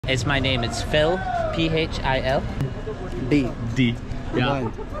is my name. It's Phil, Phil. D. D. Yeah.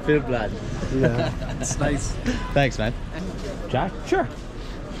 Blind. Phil Blood. Yeah, it's nice. Thanks, man. Jack? Sure.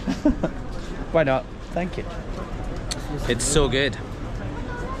 Why not? Thank you. It's so good.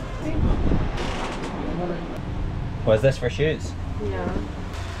 Was this for shoes? Yeah.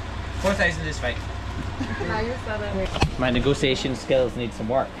 4,000 is fine. Now you said it. My negotiation skills need some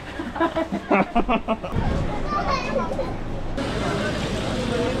work.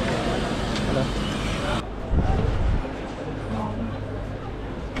 Hello.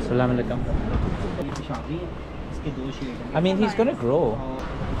 Assalamu alaikum. I mean, he's gonna grow.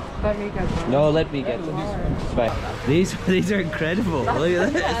 Let me get them. No, let me get them. It's fine. These are incredible. Look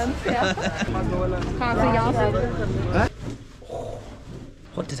at this.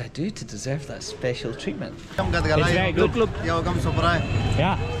 What did I do to deserve that special treatment? It's very good. Look.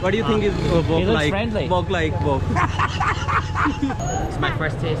 Yeah. What do you think is He walk looks like? friendly. Walk like walk. It's my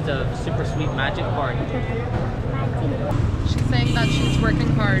first taste of super sweet magic corn. She's saying that she's working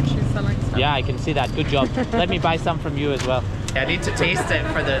hard. She's selling stuff. Yeah, I can see that. Good job. Let me buy some from you as well. I need to taste it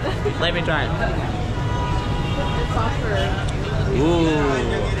for the... Let me try it. It's offered.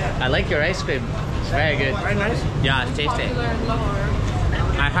 Ooh. I like your ice cream. It's very good. Very nice. Yeah, it's tasty. Popular in Lahore.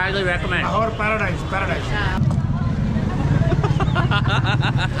 I highly recommend. Lahore paradise. Yeah.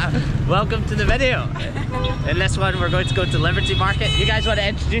 Welcome to the video. In this one, we're going to go to Liberty Market. You guys want to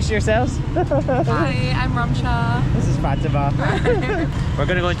introduce yourselves? Hi, I'm Ramsha. This is Fatima. We're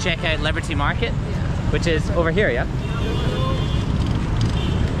going to go and check out Liberty Market, which is over here, yeah?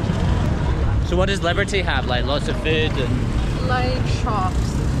 So what does Liberty have? Like lots of food and... Like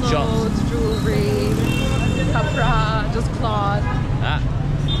shops, clothes, jewelry, kapra, just cloth. Ah.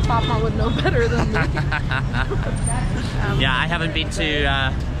 Papa would know better than me. Yeah, I haven't been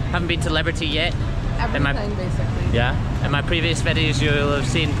to Liberty yet. Everything basically. Yeah. In my previous videos, you'll have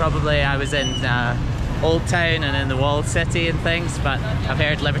seen probably I was in Old Town and in the Walled City and things, but I've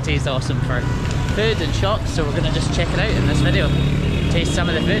heard Liberty is awesome for food and shops, so we're gonna just check it out in this video. Taste some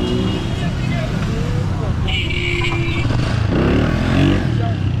of the food.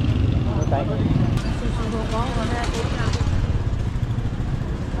 Okay.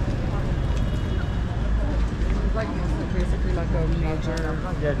 Like basically like a major,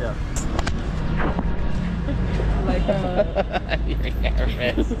 Yeah. like a. You're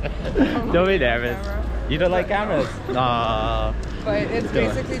nervous. Don't be nervous. You don't like cameras? No. But it's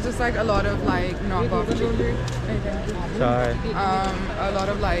basically just like a lot of like knockoff jewelry. Sorry. A lot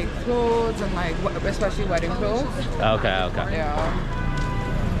of like clothes and like especially wedding clothes. Okay. Yeah.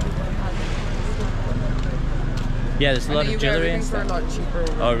 Yeah, there's a lot And of you get jewelry and everything for a stuff. lot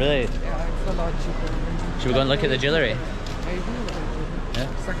cheaper. Oh, really? Yeah, it's a lot cheaper. Should we go and look at the jewelry? Yeah, you can look at it. Yeah.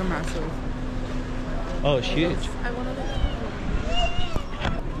 It's like a massive. Oh, it's huge. I want to look.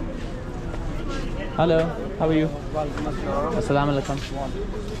 Hello, how are you? Assalamu alaikum.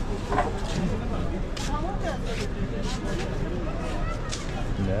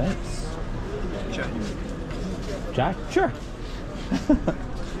 Nice. Jack? Sure.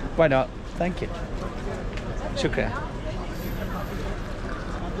 Why not? Thank you. Shukriya.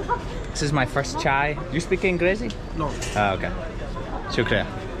 This is my first chai. You speak English? No. Oh, okay. Shukriya.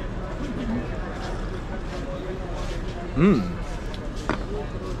 Mmm.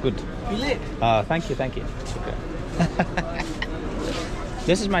 Good. Thank you. Shukriya.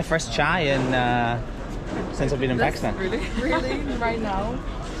 This is my first chai in since I've been in Pakistan. Really? Really? Right now?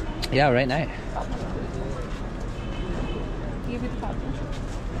 Yeah, right now. Give it top.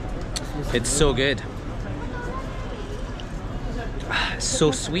 It's so good. It's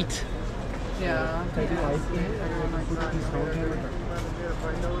so sweet. Yeah.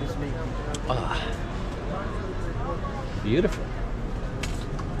 Ah, beautiful.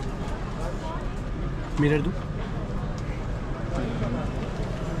 Mirror do.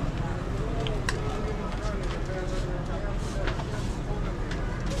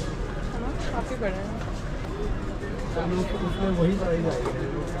 Happy birthday.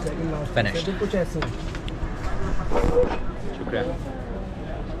 Finished. Shukriya.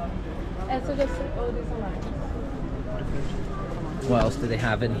 What else do they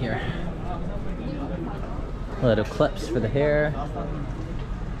have in here? Little clips for the hair.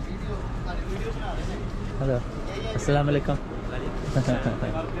 Hello. Assalamu alaikum.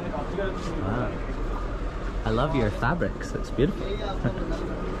 Wow. I love your fabrics. It's beautiful.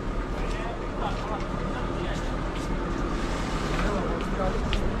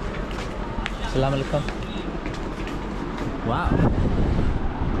 Assalamu alaikum. Wow.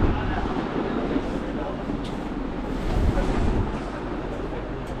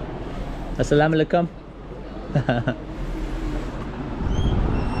 Assalamu alaikum.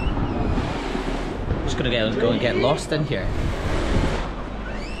 gonna go and get lost in here.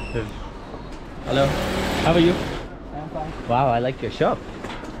 Hello, how are you? I'm fine. Wow, I like your shop.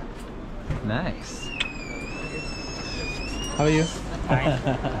 Nice. How are you? Fine.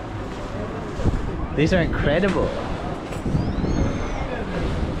 These are incredible.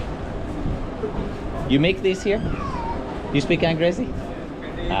 You make these here? You speak Angrezi?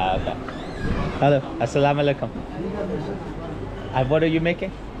 Ah, okay. Hello, assalamu alaikum. What are you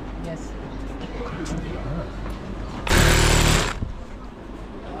making? Yes.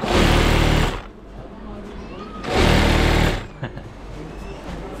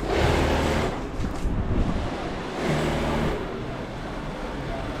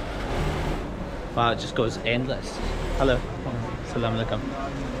 Wow, it just goes endless. Hello. Assalamu alaikum.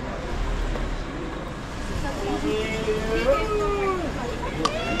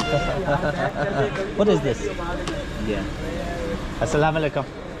 What is this? Yeah. Assalamu alaikum.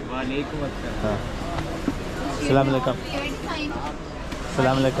 Assalamu alaikum.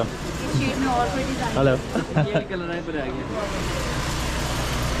 Assalamu alaikum. Hello.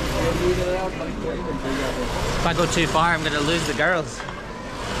 If I go too far, I'm going to lose the girls.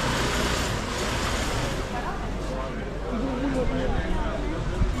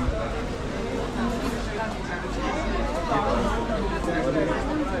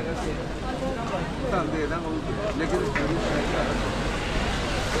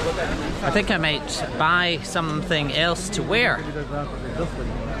 I think I might buy something else to wear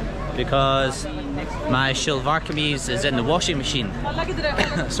because my Shalwar Kameez is in the washing machine.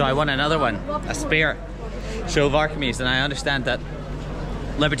 So I want another one, a spare Shalwar Kameez, and I understand that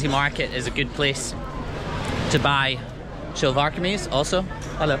Liberty Market is a good place to buy Shalwar Kameez also.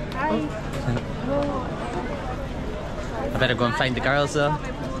 Hello. I better go and find the girls though.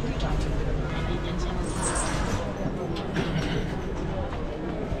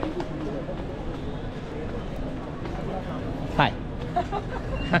 Hi.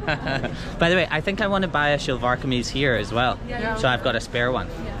 By the way, I think I want to buy a Shalwar Kameez here as well. Yeah. So I've got a spare one.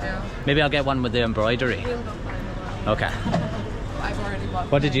 Yeah. Maybe I'll get one with the embroidery. Okay. I've already bought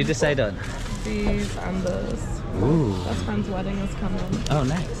What did you decide on? these and this. Ooh. Best friend's wedding is coming. Oh,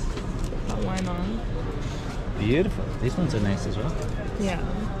 nice. Got wine on. Beautiful. These ones are nice as well. Yeah.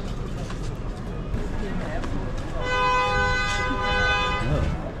 Oh.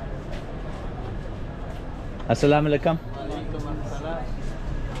 Assalamu alaikum.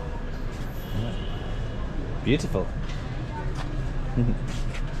 Beautiful.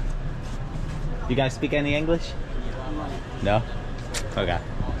 You guys speak any English? No? Okay.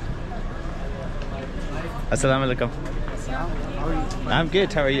 Assalamu alaikum. I'm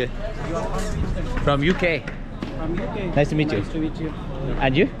good, how are you? From UK. From UK. Nice to meet you. Nice to meet you.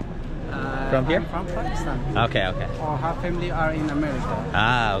 And you? From here? I'm from Pakistan. Okay, okay. Our half family are in America.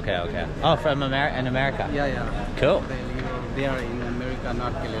 Ah, okay, okay. Oh, from in America? Yeah, yeah. Cool. They are in America,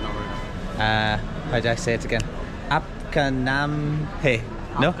 not Illinois. How do I say it again? Aapka naam hai?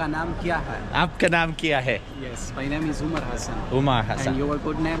 No? Aapka naam kya hai? Aapka naam kya hai? Yes, my name is Umar Hassan. Umar And Hassan. your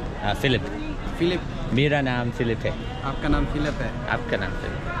good name? Philip. Philip. Mera naam Philip hai. Aapka naam Philip hai? Aapka naam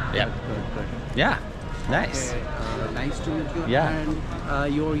Philip. Yeah. Good, good. Yeah. Nice. Okay, nice to meet you. Yeah.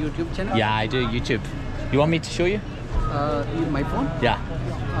 And your YouTube channel? Yeah, I do YouTube. You want me to show you? My phone? Yeah.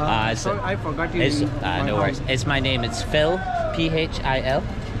 Sorry, I forgot you. It's, in my no worries. house. It's my name. It's Phil. P-H-I-L.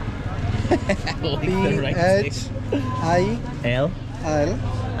 P-H-I-L L.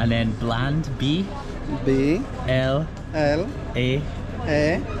 And then Bland. B. B L. L A.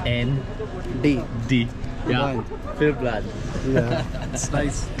 A N. D. D. Yeah. Bland. Phil Bland. Yeah, it's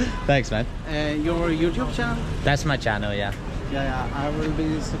nice. Thanks, man. Your YouTube channel? That's my channel, yeah. Yeah, yeah. I will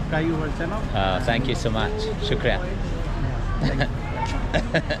be subscribe your channel. Thank you so much. Shukriya.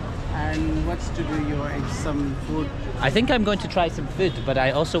 And what's to do? You eat some food. I think I'm going to try some food, but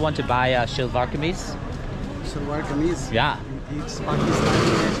I also want to buy a Shalwar Kameez. Shalwar Kameez. Yeah. It's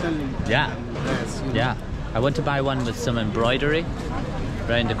Pakistani national. Yeah. Dress, you know. Yeah. I want to buy one with some embroidery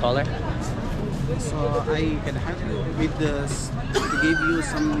around the collar. So I can help you with this to give you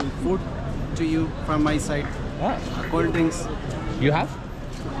some food to you from my side. Cold drinks. You have?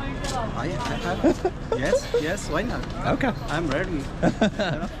 I have. Yes, yes. Why not? Okay. I'm ready. You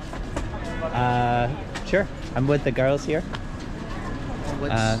know? Sure. I'm with the girls here.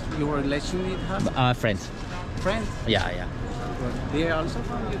 What's your relation with her? Friends. Friends? Yeah, yeah. They are also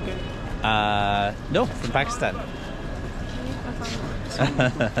from UK? No, from Pakistan.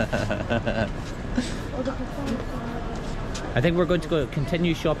 I think we're going to go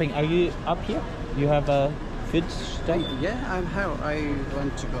continue shopping. Are you up here? You have a food stall? Yeah, I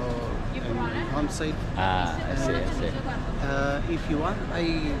want to go on site. I see, I see. If you want, I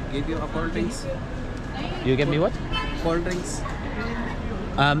give you a cold drinks. You give me what? Cold drinks.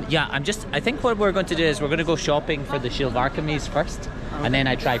 Yeah, I think what we're going to do is we're going to go shopping for the Shlwaar Kameez first, and then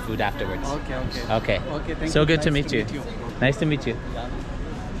I try food afterwards. Okay. Okay. Thank So you. good Nice to meet you. Nice to meet you.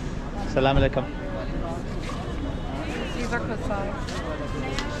 Salam alaikum. These are Khussa.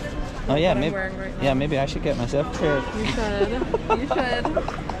 Oh yeah, I'm maybe. wearing right now. Yeah, maybe I should get myself a pair. You should. You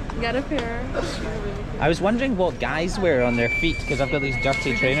should. Get a pair. I was wondering what guys wear on their feet because I've got these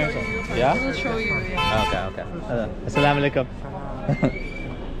dirty trainers on. We'll Yeah? show you. Yeah. Okay. Assalamu alaikum.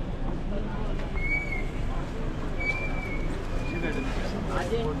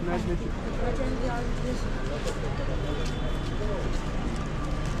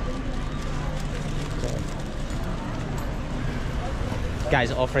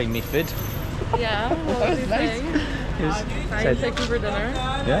 Guy's offering me food. Yeah. What was he saying? He was, Trying said, to take you for dinner.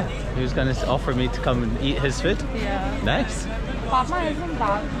 yeah, he was going to offer me to come and eat his food. Yeah. Nice. Papa isn't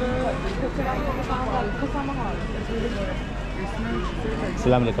that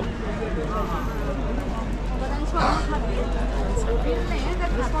Assalamu alaikum.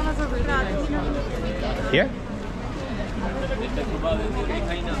 This one is a really nice one. Here?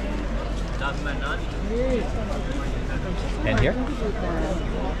 And here?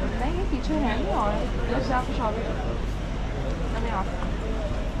 नहीं ये पीछे है नहीं और ये से आप shop में आप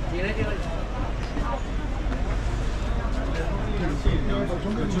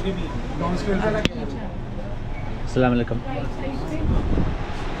Assalamu alaikum.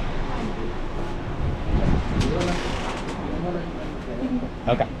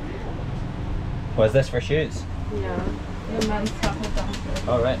 Okay. Was this for shoes? Yeah. The men's stuff is downstairs.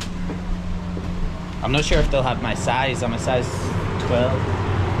 All right. I'm not sure if they'll have my size. I'm a size 12.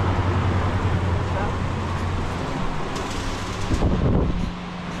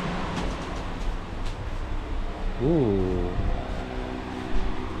 Ooh.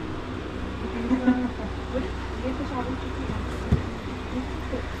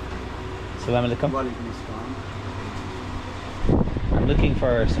 Assalamu alaikum. I'm looking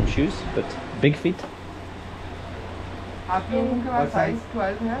for some shoes, but big feet. आप लोगों के पास size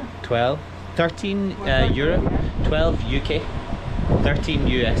 12 है? 12, 13 euro, 12 UK, 13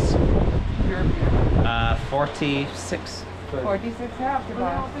 US, 46. 46 है आपके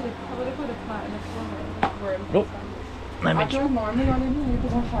पास? Oh, let me आप लोग normal वाले नहीं ये तो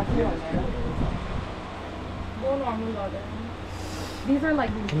बहुत शादी वाले हैं। वो normal वाले हैं। These are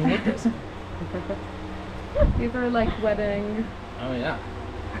like can you make this? these are like wedding. Oh yeah.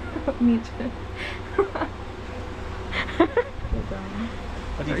 Me too.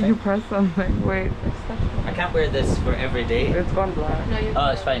 What do you You think? press something. Wait. I can't wear this for every day. It's gone black. No, Oh,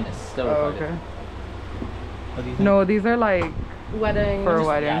 it's fine. It's still Oh, recorded. okay. What do you think? No, these are like wedding. For a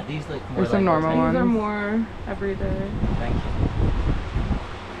wedding. Yeah, these look more There's some like normal wedding. ones. These are more everyday. Thank you.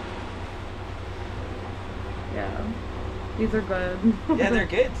 Yeah. These are good. Yeah, they're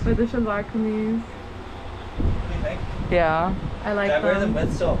good. With the Shalwar Kameez. What do you think? Yeah. I like Should I wear them them.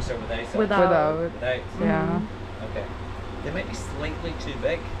 with socks or without socks? Without. Without. Yeah. Okay. They might be slightly too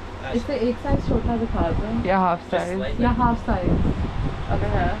big. इससे एक size छोटा दिखा दो या half Just size slightly. या half size अगर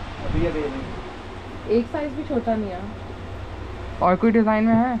है अभी अवेलेबल एक साइज भी छोटा नहीं है और कोई डिजाइन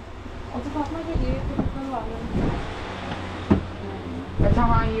में है और तो पापा के ये कितना वाला अच्छा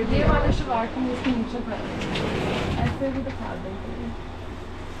हाँ ये वाले शलवार कमीज के नीचे पर ऐसे भी दिखा देंगे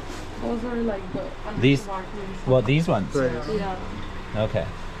those are like the These- Shalwar kameez. What, these ones? Yeah. Okay.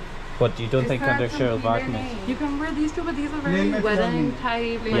 What, you don't think under Shalwar Kameez? You can wear these two, but these are very wedding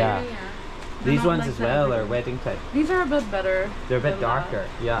type. Like, Yeah. These not ones like as that well every- are wedding type. These are a bit better. They're a bit than that. darker.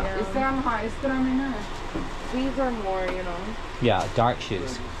 Yeah. These are more, you know. Yeah, dark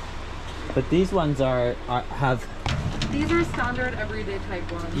shoes. But these ones have These are standard everyday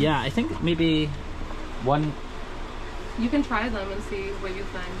type ones. yeah, I think maybe one. You can try them and see what you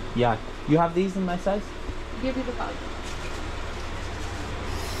think. Yeah, you have these in my size. Give you the card.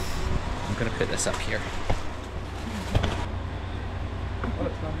 I'm gonna put this up here.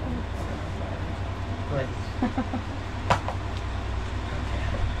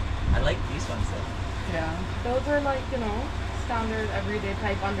 I like these ones though. Yeah. Those are like, you know, standard everyday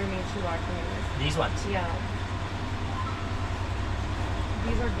type underneath Shalwar kameez. These ones. Yeah.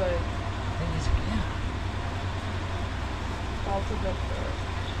 These are good. I think these are, yeah. Also good for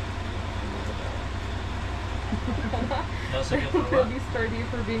Also good for They'll what? be sturdy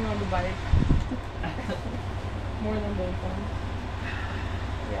for being on the bike. More than those ones.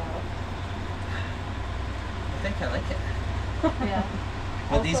 Yeah. I think I like it. Yeah.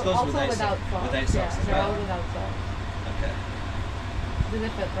 But these goes also without without socks. socks. Without socks Yeah, as they're well. all without socks. Okay. Does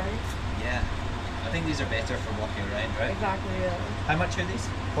it fit, right? Yeah. I think these are better for walking around, right? Exactly, yeah. How much are these?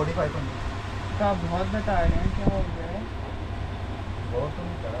 4500. तो आप बहुत बता रहे हैं, क्या हो गया? बहुत तुम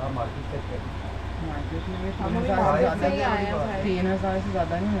करा मार्केट से मार्केट में भी हमें 3,000 से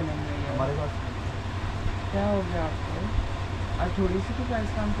ज़्यादा नहीं मिलेंगे ये। हमारे पास क्या हो गया आपको? आप थोड़ी सी तो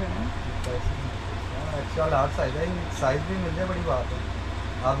प्राइस कम करें। एक्चुअल लार्ज साइज है, साइज भी मिल जाए बड़ी बात है।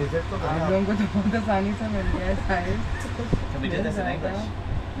 आप विजिट तो आप लोगों को तो बहुत आसानी से मिल गया है size. Can we do this in English?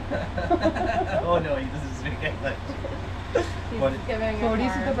 Oh no, he doesn't speak English. What? थोड़ी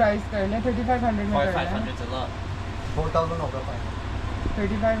सी तो प्राइस कर लें, 3,500 में कर लें। 500 is a lot. 4,000 होगा फाइनल।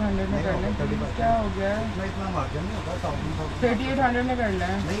 3,500 में कर लें। क्या हो गया? इतना मार्जिन नहीं होगा, 3,800 में कर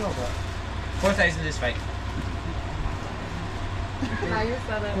लें। नहीं होगा। 4,000 is fine. Now you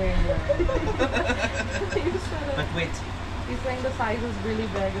said it. You said it. But wait, He's saying the size is really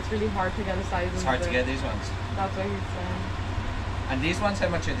big. It's really hard to get a size. it's hard to get these ones. That's what he's saying. And these ones, how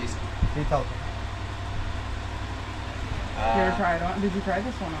much are these? 3,000. Here, try it on. Did you try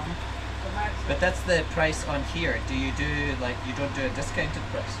this one on? But that's the price on here. Do you do like you don't do a discounted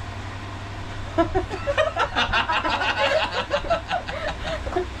price?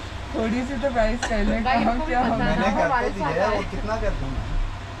 थोड़ी सी तो price कर लें, कम क्या होगा? मैंने कर तो दिया है, वो कितना कर दूँ मैं?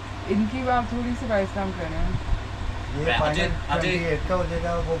 इनकी भी आप थोड़ी सी प्राइस कम करें। ये Right, फाइनल I'll do- 28 का हो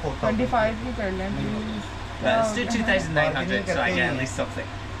जाएगा, वो 4,000। 25 भी कर लें please. Well, let's do 2,900 so I get at least something.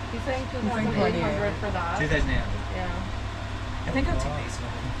 He's saying 2,800 for that. 2,800. Yeah. I think I'll take these.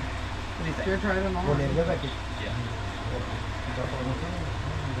 What do you think? Here, try them वो on. लेंगे package. Yeah.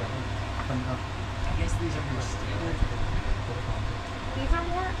 I guess these are more stable. These are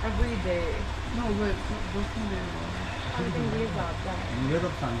more everyday. No, but those can be. I think these are better. ये तो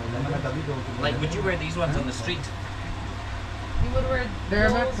पसंद है, मैंने कभी दो Like, would you wear these ones on the street? You would wear They're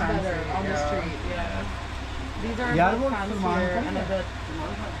a bit those better fancy, on the yeah. street. Yeah. These are a यार bit वो fancier Salman का and a है। bit.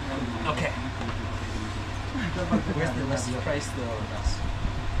 Okay. Where's the list price though on this?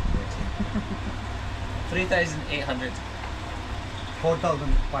 3,800.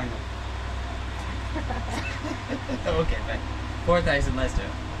 4,000 final. Okay, fine. 4,000, let's do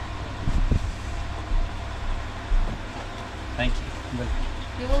it. Thank you.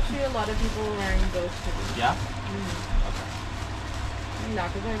 You will see a lot of people wearing those too. Yeah?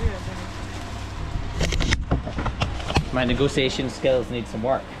 My negotiation skills need some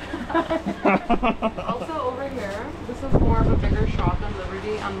work. Also over here, this is more of a bigger shop than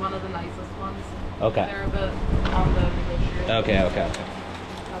Liberty and one of the nicest ones. Okay. They're a bit on the negotiation. Okay.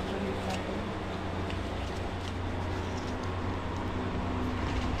 That's what he's saying.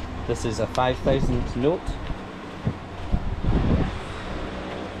 This is a 5,000 note.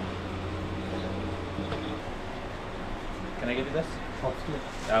 Can I give you this?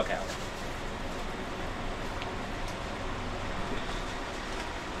 Okay.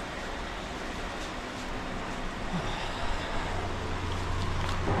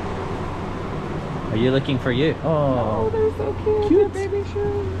 Are you looking for you? Oh, Oh, they're so cute. Cute. They're baby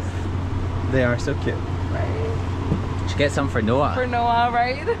shoes. they are so cute. Right. Should get some for Noah. For Noah,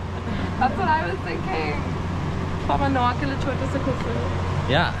 right? That's what I was thinking. Papa Noah ke liye chote se Khussa.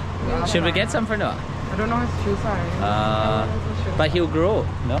 Yeah. Should we get some for Noah? I don't know his shoe size. But he'll grow,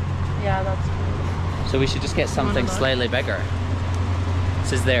 no? Yeah, that's true. So we should just get something look? slightly bigger.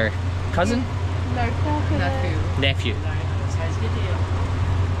 This is their cousin? Nephew. Nephew.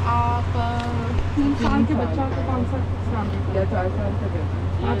 आप 3 साल के बच्चा को कौन सा standard या 4 साल का दे दें?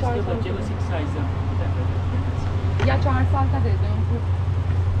 हाँ, 4 साल बच्चे को 6 साइज या 4 साल का दे दें उनको,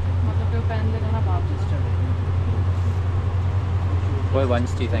 मतलब कि वो पहन लेगा ना बाप। What ones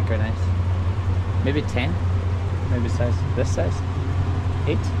do you think are nice? Maybe 10? Maybe this size?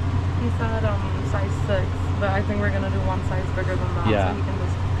 8? He said size 6, but I think we're gonna do one size bigger than that, Yeah. so he can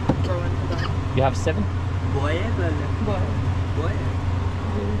just grow into that. You have 7? Boy है girl है Boy. Boy है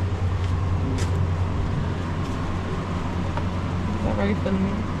They're very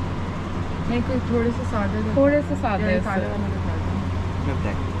filmy. नहीं कोई थोड़े से सादे थोड़े से सादे सादे सादे वाले दिखा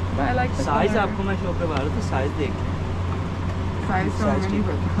दो But I like the size color. आपको मैं शॉप पे बाहर तो साइज देख Size तो हमें नहीं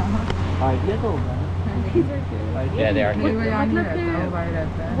पता। आइडिया तो होगा These are cute. Yeah, they are वो cute. यहाँ नहीं रहता, वो बाहर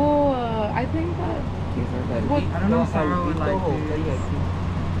रहता है। वो I think that these are good. I don't know Sarah would like these.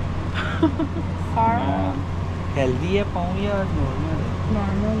 Sarah. Healthy है पाऊँ या नॉर्मल है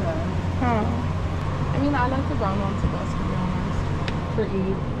Normal है। हाँ. I mean, I like the brown ones the best, to be honest. For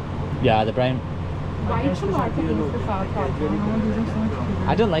Eid. Yeah, the brown. White shalwar kameez के साथ आते हैं।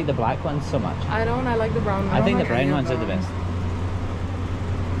 I don't like the black ones so much. I don't. I like the brown ones. I think the brown ones are the best.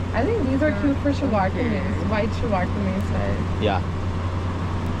 I think these are cute for shalwar kameez. White shalwar kameez. Yeah.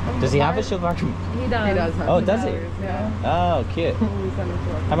 Does he have a Shlwaar? He does. He does have Oh, it. does he? Yeah. Oh, cute. We send it to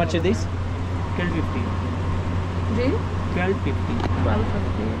our How much are these? 1250 Ji? 1250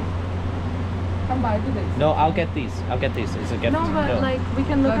 1250. come by today. No, I'll get these. I'll get these. It's a gift. No, but like we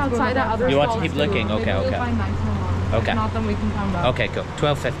can look Let's go outside look at other You want to stalls keep too. looking? Maybe Okay, we'll okay. find nicer ones. Okay. If not, then we can come back. Okay, cool.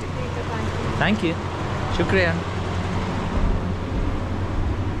 12.50. Thank you. Shukriya.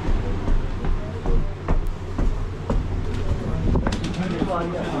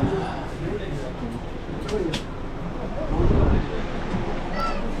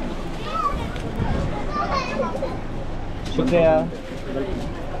 Shukriya.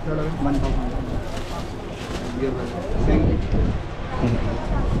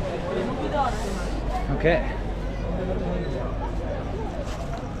 Okay.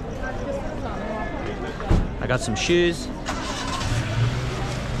 I got some shoes. Go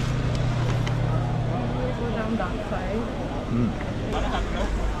down that side.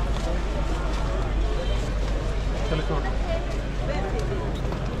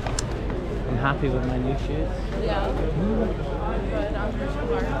 I'm happy with my new shoes. Yeah. But I'm for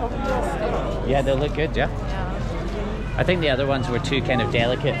Shalwar. Yeah, they look good, yeah. Yeah. I think the other ones were too kind of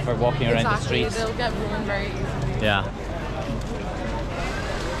delicate for walking around the Exactly. streets. They'll get ruined very easily. Yeah.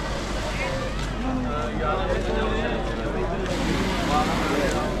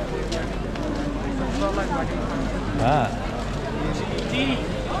 Ah.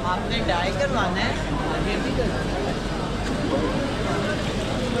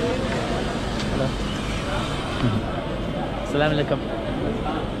 Assalamu alaikum.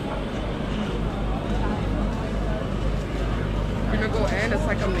 We're gonna go in, it's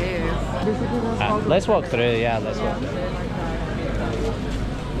like a maze. Basically, that's all Let's walk through, yeah, let's walk through.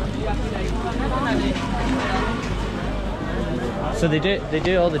 So they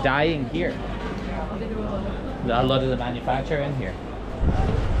do all the dyeing here. A lot of the manufacture in here.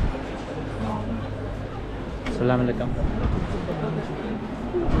 Assalamu alaikum.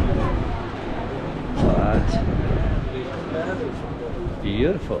 What?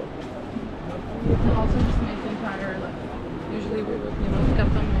 Beautiful. You can also just make the entire, like, usually we would,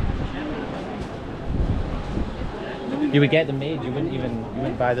 get them. You would get them made. You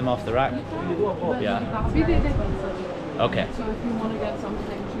wouldn't buy them off the rack. Yeah. Okay. So if you want to get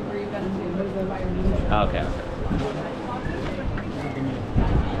something cheaper, you get it too, by your Okay.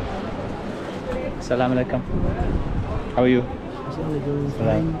 Assalamu alaikum. How are you?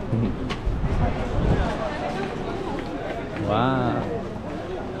 Salam. Wow.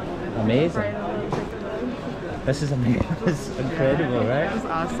 Amazing. This is amazing. This is incredible, right? Just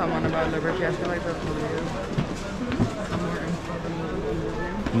ask someone about liberty. I feel like that's what it is.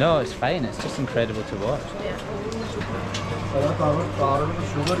 No, it's fine. It's just incredible to watch.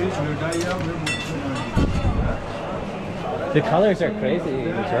 The colors are crazy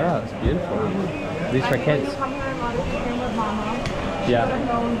as well. It's beautiful. These for kids. You come here a lot if you came with mama. Yeah. You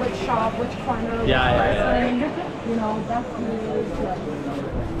know which shop, which corner. Yeah, which yeah, yeah. person. You know, that's really like.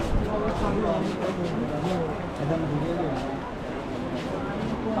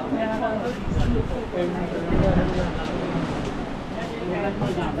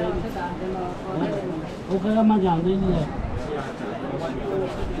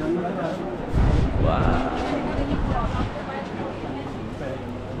 Wow.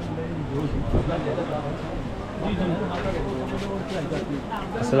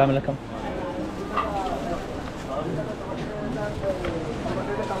 Assalamu alaikum.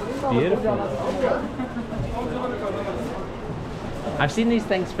 Beautiful. I've seen these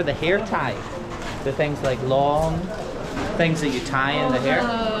things for the hair tie. The things like long things that you tie in the hair.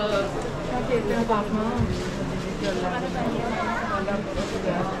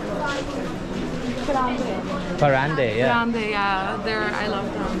 Parande, yeah. Grande, yeah. I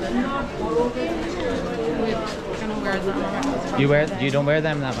love grande. We're gonna wear them. You don't wear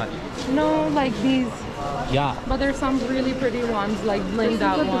them that much? No, like these. Yeah. But there's some really pretty ones, like blinged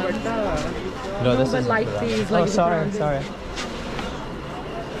out ones. No, this but is like these, Oh, like the sorry, grande. sorry.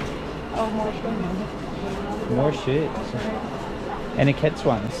 Oh, more shoes. More shirts. Any kids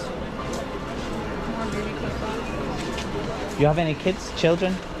ones? More baby Khussa. You have any kids,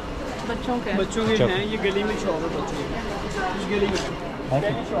 children? बच्चों के बच्चों के चौक। हैं ये गली में shop है बच्चों की इस गली में Thank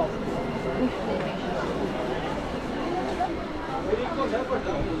you. शॉप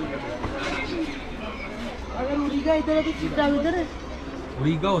अगर उड़ीगा इधर है तो चिट्टा इधर है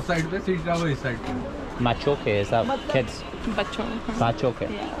उड़ीगा उस साइड पे सीटा वो इस साइड पे Machoke, is that kids? बच्चों Machoke.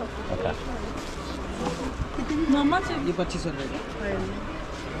 Okay. मामा ये 2500 रुपए का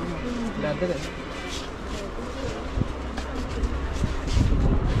लेदर है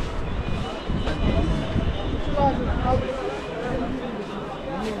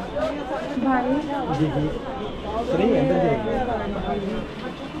भाई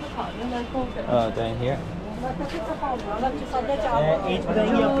Oh, down here. एज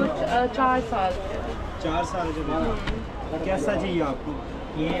बताएंगे आपकी? 4 साल 4 साल के बाद कैसा चाहिए आपको?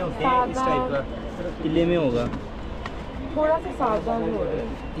 ये होते हैं इस टाइप का, किले में होगा। थोड़ा सा सादा भी हो रहा है।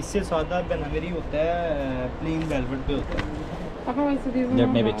 इससे सादा बेनामेरी होता है, प्लेन वेलवेट पे होता है।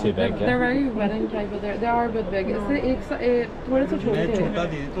 They're maybe too big, They're yeah. very wedding type, but they are a bit big. इससे थोड़े से छोटे मैं हैं। छोटा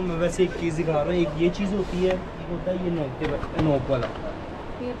दे देता हूँ। मैं वैसे एक चीज़ दिखा रहा हूँ। एक ये चीज़ होती है, एक होता है ये नोक वाला।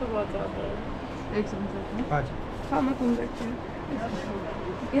 ये तो बहुत ज़्यादा है। एक सेकंड। हाँ जी। हाँ मैं सुन सकती हूँ।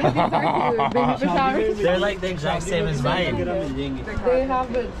 Yeah, these are cute. Baby showers. They're like the exact same as mine. वगैरह मिल जाएंगे। They have.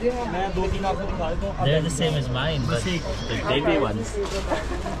 मैं 2-3 आपको दिखा देता हूँ। They're the same as mine, but they're baby ones.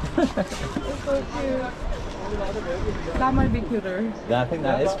 It's so cute. That might be cuter. Yeah, I think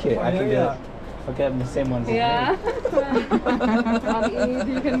that is cute. I can get them the same ones Yeah. On Eid,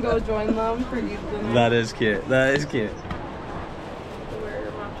 you can go join them for Eid dinner. That is cute. That is cute. Wear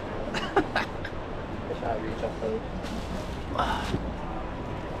your match. Chappal.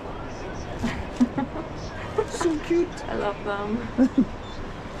 So cute. I love them.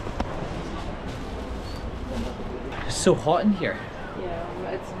 It's so hot in here.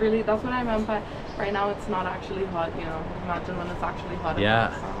 Yeah, it's really, that's what I meant by, right now it's not actually hot, you know. Imagine when it's actually hot in Yeah.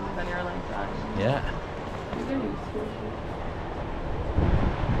 Pakistan, then you're like that. Yeah. These are useful.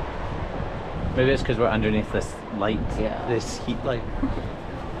 Maybe it's because we're underneath this light. Yeah. This heat light.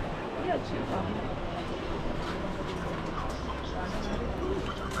 Yeah, cheap.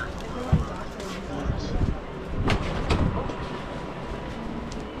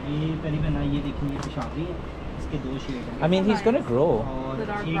 ये करीबन ये देखिए पेशावरी है। इसके 2 shade हैं। I mean, he's gonna grow. और The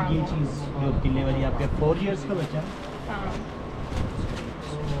dark एक brown ये one. चीज़ जो किले वाली आपके 4 इयर्स का बच्चा है।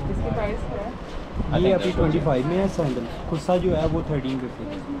 इसकी प्राइस क्या है? ये अभी 25 में है सैंडल। खुस्सा जो है वो 1350।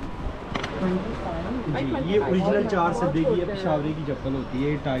 जी, ये ओरिजिनल 4 सदे की है पेशावरी की चप्पल होती है।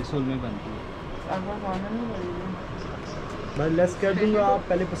 250 में बनती है। बस लेस कर दूंगा, आप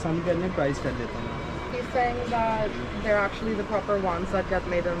पहले पसंद कर लें, प्राइस कर देता हूँ। He's saying that they're actually the proper ones that get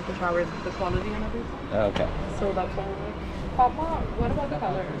made in Peshawar, the quality and everything. Okay. So that's why. Papa, what about the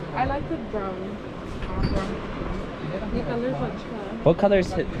color? I like the brown. The color is much What color is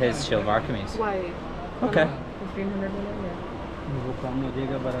his Shalwar Kameez? white. Okay. 1500 million. वो कम हो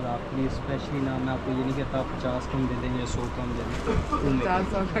जाएगा बरल आपके लिए specially ना। मैं आपको ये नहीं कहता आप 50 कम दे दें या 100 कम दे दें।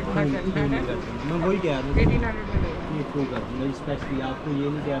 400 का क्या करना है? मैं वही कह रहा हूँ। 1800 में दे दो। ये प्रूव कर दूँगा स्पेशली। आपको ये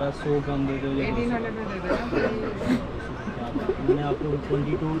नहीं कह रहा 100 कम दे दो या 1800 में दे दो। मैंने आपको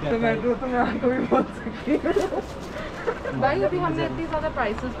 22 तो कहता मैं है। तो मैं आपको भी बोल सकती हूँ। भाई अभी हमने इतनी ज़्यादा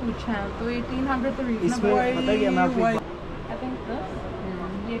प्राइसेस पूछे हैं तो 1800 तो इसमें रीजनेबल। पता है क्या मैं आपको I think this.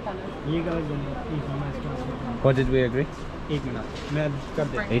 ये कलर। ये कलर दूँगा। ठीक है, मैं इसका What did we agree? 1 minute मैं कर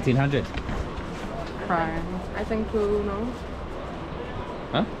देता 1800. Prime. I think who knows?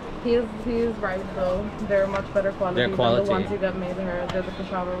 Huh? He is right though. They're much better quality, They're than quality. the ones you get made here. They're the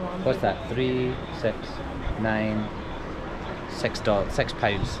Peshawar ones. What's that? 3, 6, 9, £6. £6.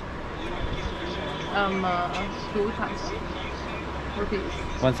 2,000 rupees.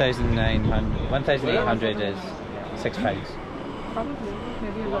 1,800 is £6. Probably.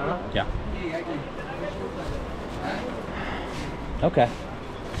 Maybe a little less. Yeah. Okay.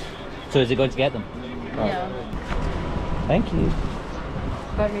 So is he going to get them? Oh. Yeah. Thank you.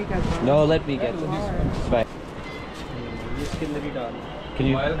 Let me get them. No, let me get them. It's fine. ये इसके अंदर ही डाल। Can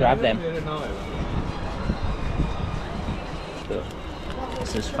you grab them? So,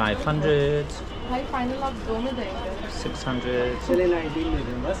 this is 500, भाई final आप 2 में देंगे। 600. चले 19 में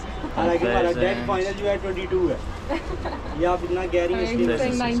दें बस। हालांकि हमारा डेट फाइनल जो है 22 है। ये आप इतना कह रही हैं He's इसलिए।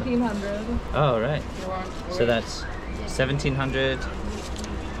 saying 1900. Oh, right. So that's 1,700.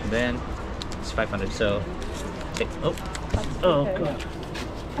 And then it's 500. So, oh, oh, God.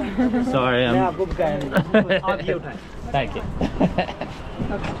 Sorry, मैं आपको बताया नहीं। आप ये उठाएं। Thank you.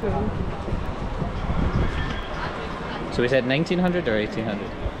 That's true. So we said 1,900 or 1,800?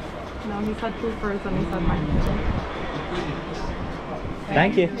 No, he said 2 first and he said 1900.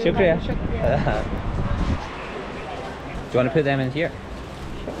 Thank you. Shukriya. Shukriya. Do you want to put them in here?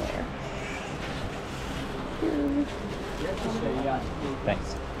 Thanks.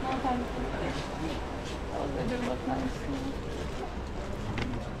 No, thank you. Oh, they do look nice.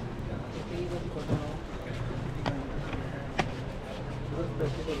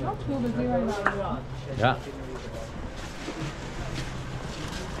 Not too busy right now. Yeah.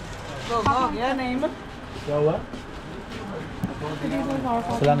 क्या हुआ?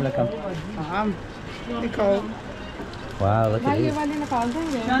 Assalamu alaikum. Wow, look भाई at ये these. वाली निकाल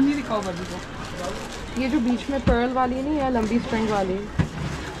देंगे? ये जो बीच में पर्ल वाली नहीं है, लंबी स्ट्रिंग वाली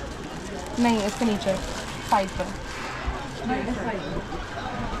नहीं, इसके नीचे साइड पर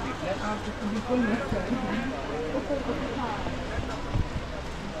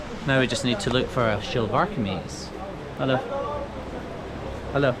Now we just need to look for a Shalwar Kameez. Hello.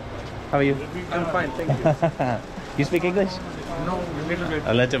 Hello. How are you? I'm fine, thank you. You speak English? No, a little bit.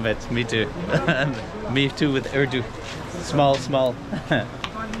 A little bit. Me too. Me too with Urdu. Small, small.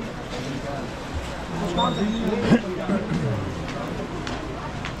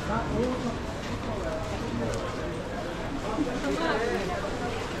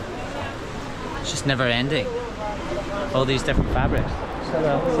 It's just never ending. All these different fabrics.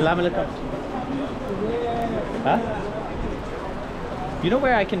 Salam alaikum. Huh? You know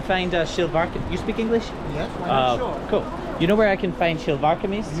where I can find a Shalwar? You speak English? Yes, Sure. Cool. You know where I can find Shalwar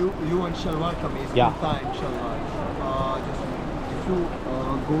Kameez? You want Shalwar Kameez? Yeah. Time Shalwar. Just if you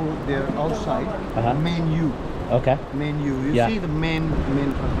go there outside, menu. Okay. Menu. You see the main.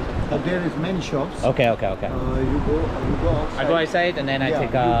 There is many shops. Okay. You go outside. I go outside and then I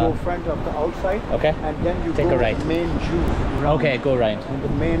take You a. go front of the outside. Okay. And then you Take go a right. main juice. Okay, go round. And the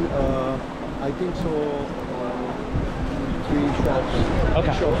main, I think so. 3 shops.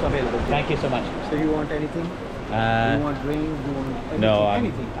 Okay. 3 shops available. Thank you so much. So you want anything? You want drink? You want anything? No,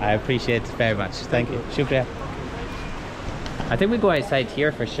 anything? I appreciate it very much. Thank you. Shukriya. I think we go outside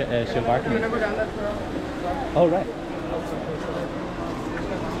here for Shalwar Kameez. Oh, right.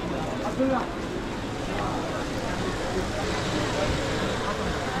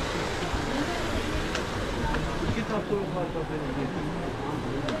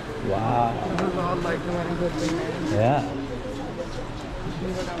 Wow. Yeah.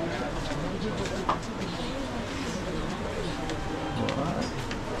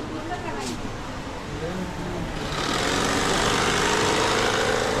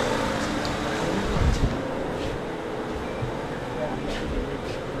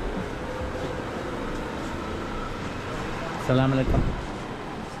 Assalamu alaikum.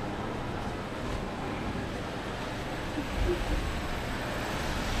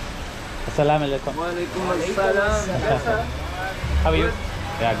 Assalamu alaikum. Walaikum assalam. How are you?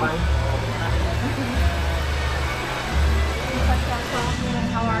 Yeah, good.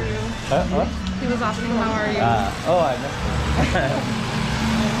 How are you? What? He was asking how are you? Oh, I missed.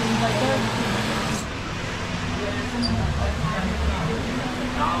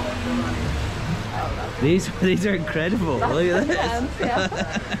 These are incredible. Look at this.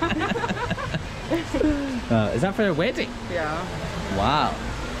 Is that for a wedding? Yeah. Wow,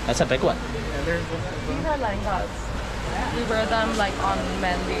 that's a big one. These are lehengas. We wear them like on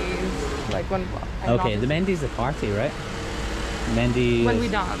Mendy's, like when. Okay, the Mendy's the party, right? Mendy. When we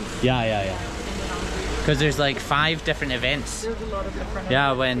dance. Yeah. Because there's like 5 different events. There's a lot of different.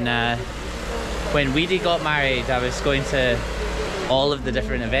 Yeah, when Weedy got married, I was going to all of the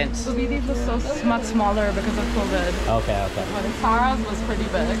different events. The BD's was so much smaller because of COVID. Okay. But Sarah's was pretty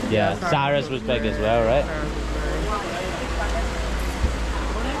big. Yeah, Sarah's was big as well, right?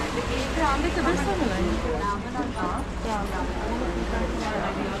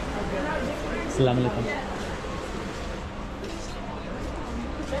 Assalamu alaikum.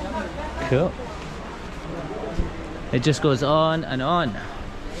 Cool. It just goes on and on.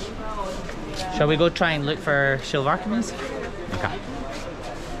 Shall we go try and look for Shalwar Kameez? Okay.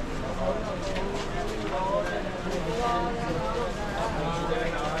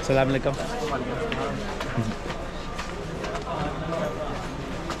 Assalamu alaikum.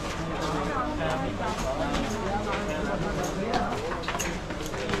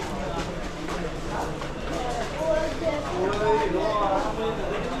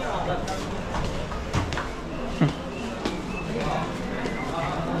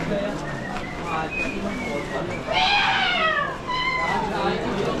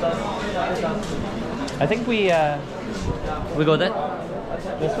 I think we go there.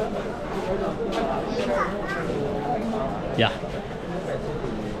 This one? Yeah.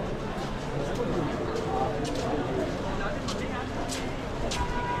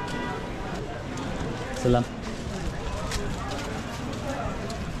 Salam.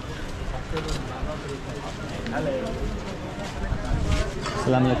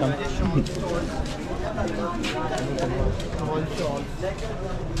 Salam alaikum.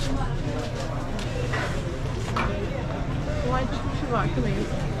 Why did you Shalwar Kameez?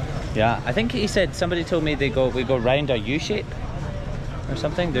 Yeah, I think he said somebody told me we go round a U shape or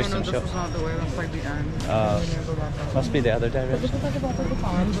something. There's some shops. This is not the way. That's like the end. Must be the other direction. This is like about the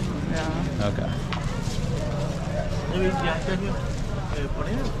farm. Yeah. Okay.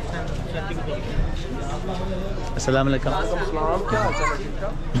 Assalamu alaikum.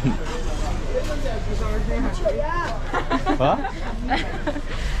 What?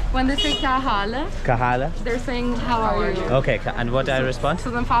 When they say kya haal hai, Kahala? they're saying how are you. Okay, and what do I respond? So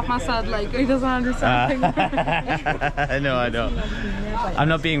then Fatma said like he doesn't understand. I know. I'm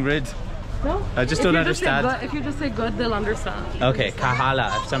not being rude. No? I just If don't you understand. say good, if you just say good, they'll understand. Okay,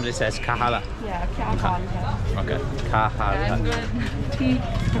 kahala. If somebody says kahala. Yeah, kya haal hai. Okay, kahala. I'm good. Tea.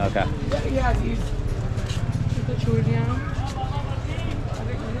 Okay.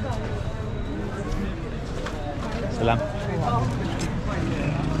 Salam.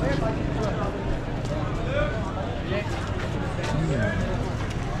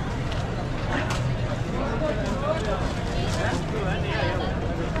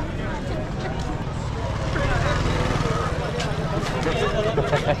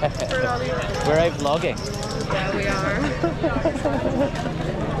 We're out vlogging. Yeah, we are.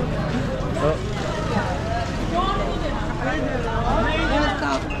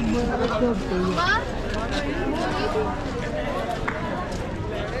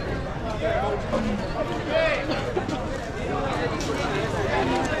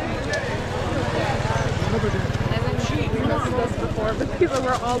 Before, but these are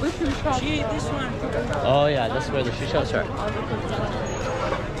where all the shoe shops are. Oh yeah, this is where the shoe shops are.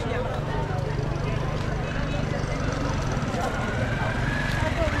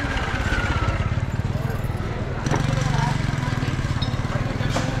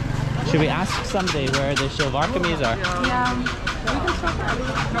 Should we ask somebody where the Shlwaar Kameez are? Yeah.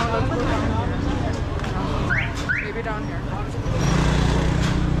 Maybe down here.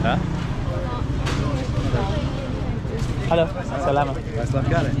 Huh? Hello. Salama.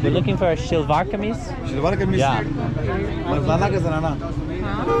 We're looking for a Shlwaar Kameez. Salwar कमीज Yeah. मर्दाना का जनाना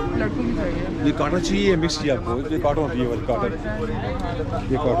लड़कों की चाहिए. ये cotton चाहिए mix चाहिए आपको ये कॉटन होती है वाली कॉटन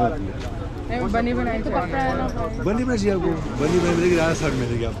ये कॉटन होती है बनी बनाई चाहिए. बनी में चाहिए आपको बनी में मिलेगी राजा साहब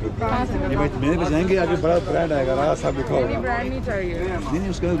मिलेगी आपको ये मेरे पे जाएंगे आगे बड़ा ब्रांड आएगा राजा साहब लिखा होगा ब्रांड नहीं चाहिए. नहीं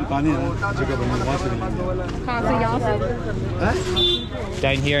उसके दुकानें हैं जगह बनी वहाँ से मिलेंगी कहाँ से? यहाँ से?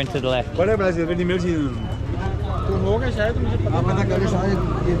 Down here and to the left. बड़े बड़े से रेडीमेड चाहिए तो होगा शायद मुझे आप पता कर शायद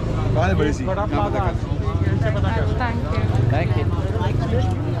ये बाल बड़ी सी आप पता कर Thank you. Thank you.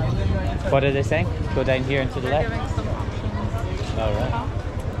 What are they saying? Go down here and to the left. Giving some options. All right.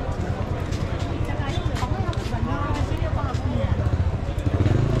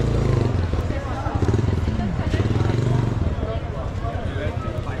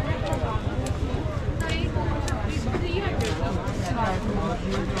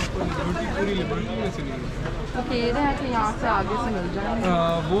 अकेले हैं कि यहाँ से आगे से मिल जाएंगे.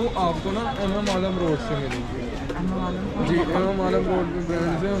 वो आपको ना एमएम आलम रोड से मिलेंगी जी. एमएम आलम रोड में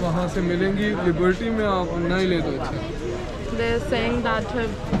ब्रांड्स हैं वहाँ से मिलेंगी. लिबर्टी में आप नहीं ले दो. अच्छा They're saying that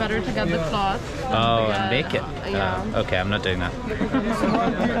better to get the cloth. Oh, and make it? Yeah. Okay, I'm not doing that.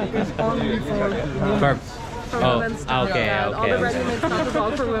 it's only for For, For women's stuff. okay, Yeah, all okay. the ready-made stuff is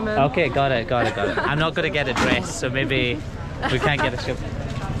all for women. Okay, got it. I'm not going to get a dress, so maybe we can't get a ship.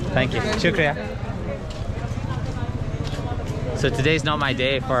 Thank you. Shukriya. So today's not my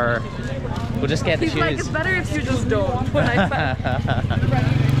day for... We'll just get the He's shoes. like, it's better if you just don't. When I said,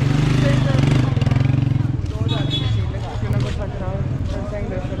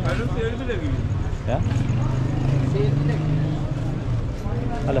 Yeah?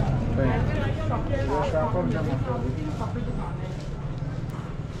 Hello.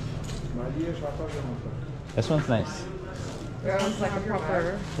 This one's nice. yeah, it's like a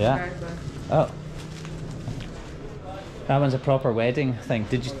proper. Yeah. Oh. That one's a proper wedding thing.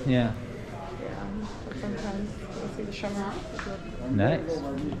 Did you? Yeah. Yeah. But sometimes you'll see the shalwar. Nice.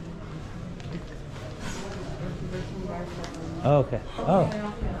 Oh, okay. Oh.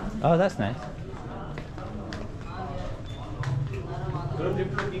 Oh, that's nice.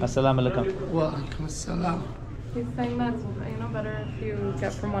 Assalamu alaikum. Walaikum assalam. He's saying that's better if you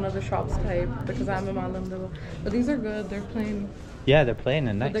get from one of the shops type because I'm a malam. But these are good. They're plain. Yeah, they're plain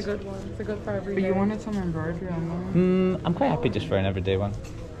and nice. But they're good ones. They're good for every day. But you wanted some embroidery on them? I'm quite happy just for an everyday one.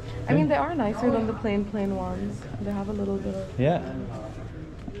 I mean, they are nicer than the plain ones. They have a little bit of. Yeah.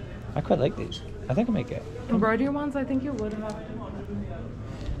 I quite like these. I think I might get. Embroidery ones, I think you would have.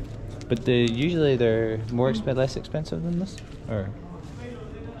 But usually they're more less expensive than this, or.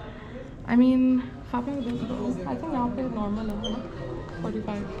 I mean, I think now pay normal है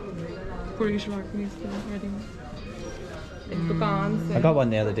 45 पूरी शलवार कमीज के ready में एक दुकान से. I got one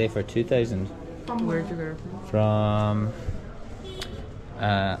the other day for 2,000 From Where'd you get it from from?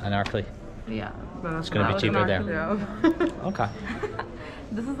 Anarchy. Yeah, It's going to be cheaper there. Yeah. Okay.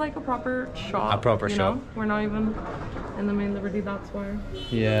 This is like a proper shop. A proper you shop. know? We're not even in the main Liberty. That's why.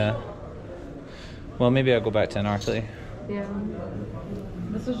 Yeah. Well, maybe I'll go back to Anarchy. Yeah.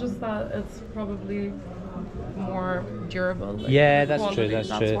 This is just that it's probably more durable. Like, Yeah, that's quality, true. That's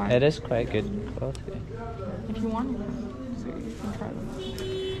true. why. It is quite good quality. If you want, you can try them.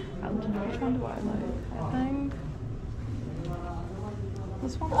 I don't know, which one do I like? I think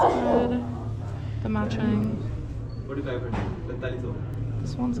this one's good. The matching.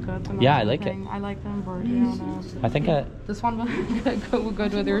 This one's good. The Yeah, I matching like it. thing. I like the embroidery on it. I think This one would go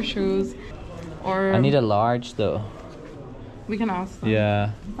good with your shoes. Or I need a large though. we can ask them.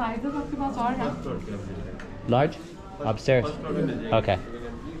 Yeah. Sizes आपके पास और हैं? Large? Upstairs. Okay.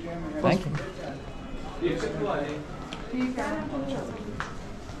 Thank you. ठीक है.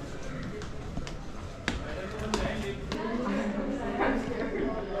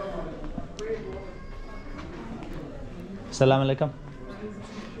 Assalamu alaikum.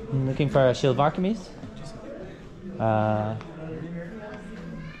 I'm looking for a Shlwaar Kameez.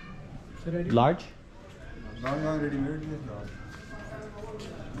 Large?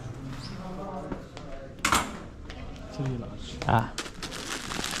 Ah.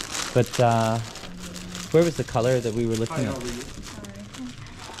 But where was the color that we were looking at?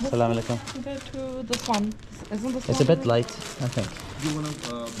 Assalamu alaikum. Go to this one. Isn't this It's one a bit light, I think. You want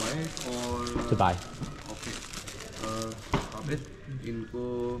to buy it or? To buy. Okay. Abid इनको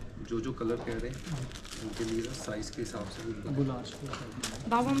जो colour कह रहे हैं उनके लिए ना size के हिसाब से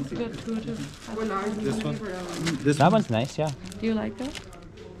That one's good too. This one. That one's nice, yeah. Do you like it?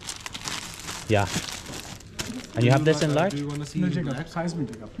 Yeah. And you have this in large? Do you want to see black?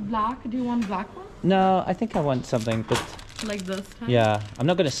 Black? Do you want black one? No, I think I want something, but Like this type? yeah, I'm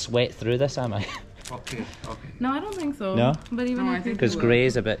not going to sweat through this, am I? Okay. No, I don't think so. No? But even if you Because do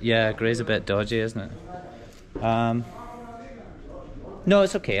grey's a bit, yeah, grey's a bit dodgy, isn't it? No,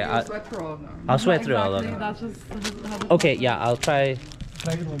 it's okay. I'll sweat through all of them. That's just how it Okay, yeah, I'll try.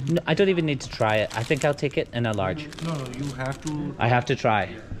 No, I don't even need to try it. I think I'll take it in a large. No, you have to. I have to try.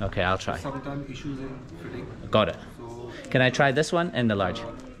 Okay, I'll try. Sometimes issues in fitting. Got it. So Can I try this one in the large?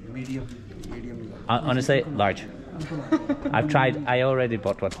 medium. Honestly, large. I've tried. I already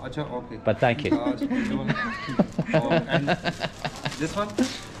bought one. Acha, okay. But thank you. And this one?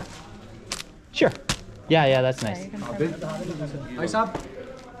 Sure. Yeah, that's nice. Hi, Sab.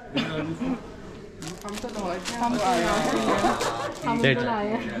 There-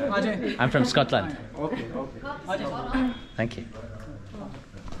 I'm from Scotland. Okay. Thank you.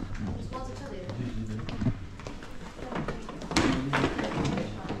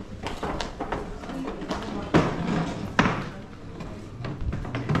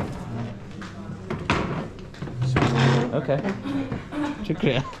 Okay.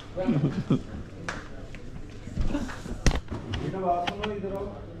 Shukriya.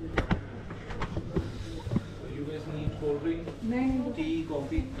 You guys need cold drink, tea,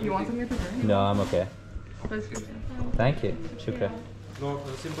 coffee? You want something to drink? No, I'm okay. That's good. Thank you. Shukriya. No,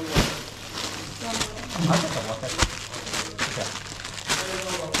 simple water. I'll take a water. Okay.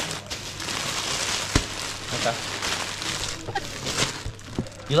 Okay.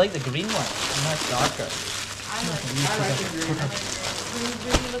 You like the green one? Much darker. I like the green.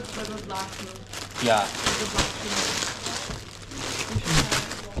 Green looks good with black too. Yeah. The black too.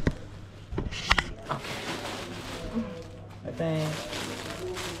 I think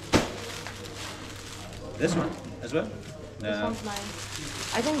this one as well. This one's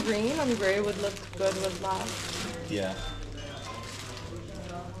nice. I think green and grey would look good with black. Yeah.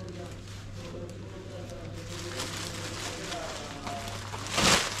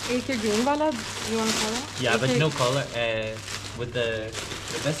 एक ये green वाला, you want to color? Yeah, but no color. With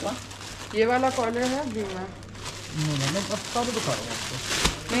this one. ये वाला color है green में.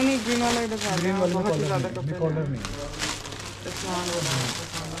 नहीं green वाला ही दिखा रहा है. बहुत ही ज़्यादा कपड़े. color नहीं.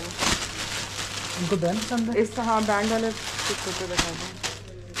 इनको बैंड पसंद है? इस हाँ बैंड वाले पिक्चर पे दिखा दें.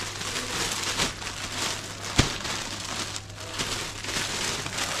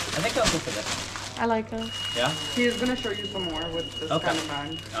 I think I'll go for this. I like it. Yeah. He is gonna show you some more with this Okay. kind of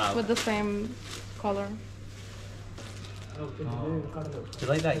band. With the same color. Do you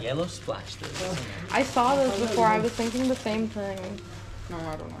like that yellow splash? I saw this before. I was thinking the same thing. No,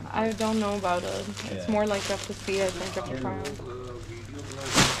 I don't know. I don't know about it. It's Yeah. more like you have to see it. I think you have to try it.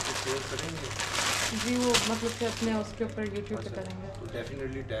 जी वो मतलब कि अपने उसके ऊपर YouTube पे करेंगे.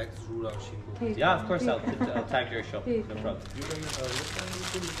 Definitely tag Zuru Ashin. ठीक. Yeah, of course I'll tag your shop. ठीक. No problem. You can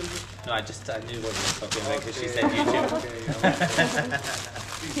No, I knew what we were talking about because she said YouTube.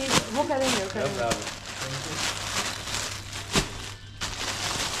 ठीक वो करेंगे. No problem.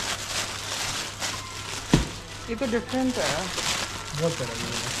 ये तो डिफरेंट है. बहुत प्यारा है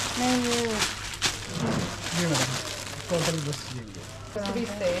नहीं ये ये मैडम टोटल बस ये to be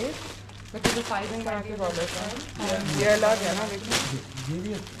safe because the sizing का आपके प्रॉब्लम है. ये अलग है ना देखिए. ये भी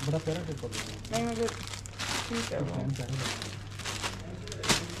बड़ा प्यारा टेपर है। नहीं मुझे ठीक है वो।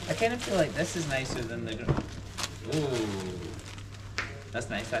 I kind of feel like this is nicer than the. Ooh, that's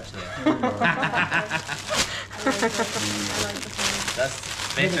nice actually.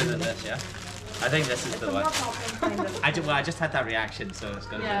 That's better than this, yeah. I think this is the one. I just had that reaction, so it's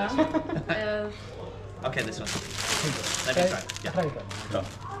gonna be this one. Okay, this one. Let me try. Yeah. Go.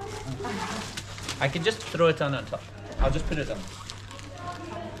 I can just throw it on top. I'll just put it on.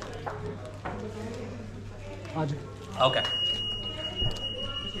 Okay.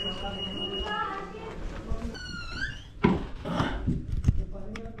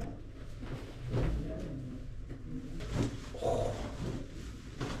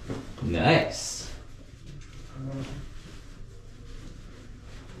 Nice.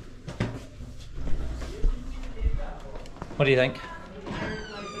 What do you think?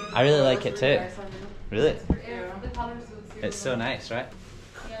 I really like it too. Really? It's so nice, right?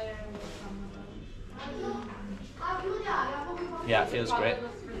 Yeah, it feels great.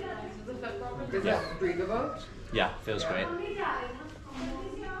 Does it breathe about? Yeah, feels great.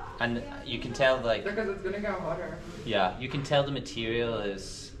 And you can tell like Because it's gonna get hotter. yeah, you can tell the material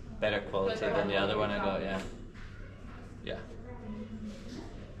is better quality than the other one I got, yeah. Yeah.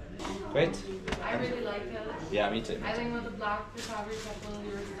 Great. I really like it. Yeah, me too. I think with the black recovery Chappal,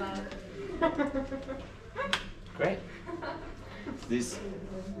 you're stuck. Great. These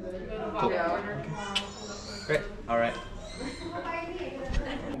Cool. great. Alright.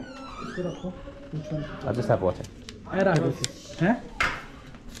 I'll just have water.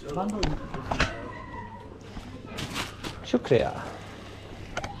 Shukriya.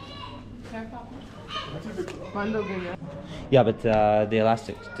 Yeah, but the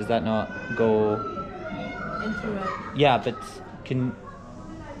elastic, does that not go Into it. Yeah, but can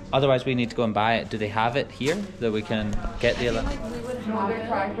otherwise we need to go and buy it. Do they have it here that we can get the elastic? We would have it.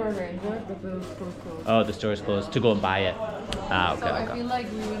 Trying to arrange it, but the store's closed. Oh, the store is closed. To go and buy it. Ah, okay, So I okay. feel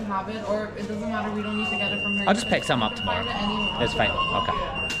like we would have it, or it doesn't matter. We don't need to get it from here. I'll just pick some up tomorrow. It's fine. Okay.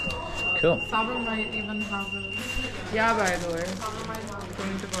 Cool. Sabra might even have it. Yeah, by the way.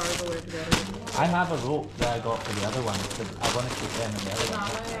 Going to borrow the way to get it. I have a rope that I got for the other one, but I want to keep them in the other one.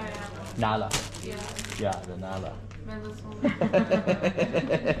 Nala. Yeah. Yeah, the Nala. Man, this one.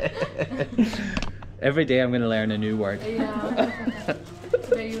 Every day I'm going to learn a new word. Yeah.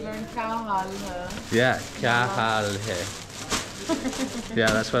 Today you learned kahal hai. Yeah, kahal hai. Yeah,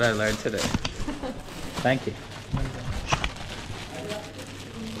 that's what I learned today. Thank you.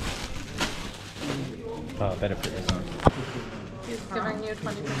 Oh, I better put this on. He's giving you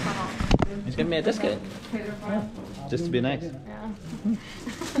 20% off. He's giving me a discount. Just to be nice. Yeah. He's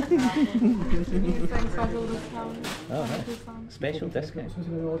saying special discount. Oh, nice. Special discount.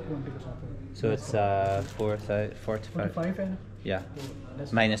 So it's 45. Yeah.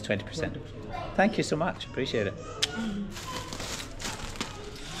 Minus 20%. Thank you so much. Appreciate it.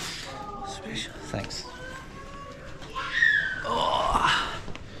 Special. Thanks. Oh,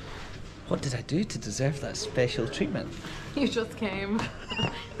 what did I do to deserve that special treatment? You just came.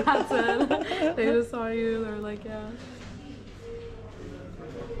 That's it. They just saw you. They're like, yeah.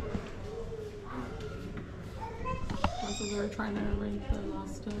 Also, they were trying to arrange the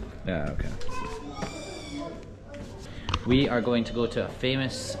elastic. Yeah, okay. We are going to go to a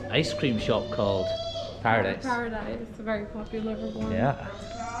famous ice cream shop called Paradise. Paradise, a very popular one. Yeah.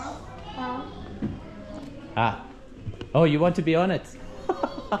 Ah. Oh, you want to be on it?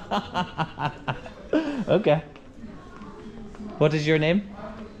 Okay. What is your name?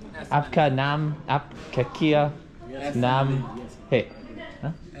 Apka Nam Apka Kia Nam Hey.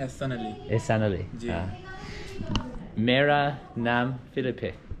 Huh? Ehsan Ali. Ehsan Ali. Mera Nam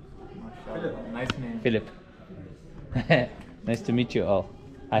Philippe. Nice name. Philip. Nice to meet you all.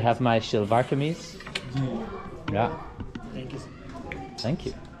 I have my Shlwaar Kameez. Yeah. Thank you. Thank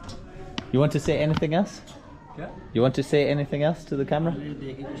you. You want to say anything else? क्या? You want to say anything else to the camera?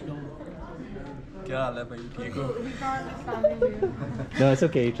 क्या हाल है भाई? ठीक हो? No, it's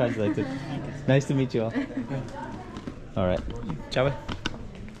okay. You translated. Nice to meet you all. All right. Ciao.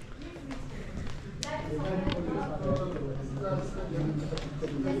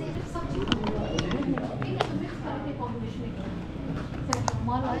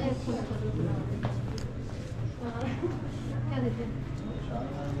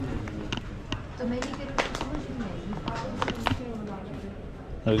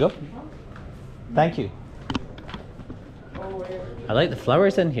 There we go. Thank you. I like the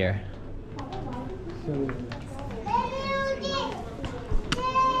flowers in here.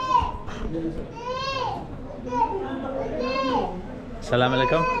 Assalamu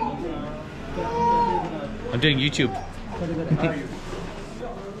alaikum. I'm doing YouTube.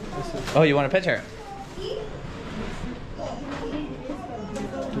 Oh, you want a picture?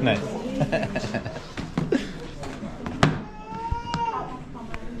 Nice.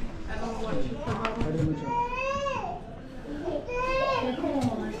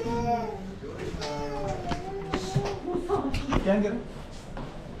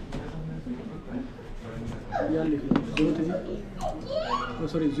 Oh,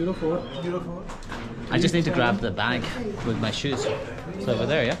 sorry, 04. I just need to grab the bag with my shoes. It's over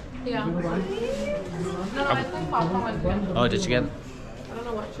there, yeah? Yeah. No, I think Papa went again. Oh, did you get it? I don't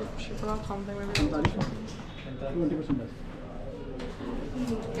know what she forgot something. Maybe 20%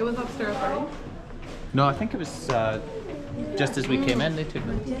 it was upstairs, right? No, I think it was just as we came in, they took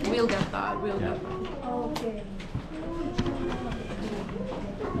them. We'll get that. We'll get that.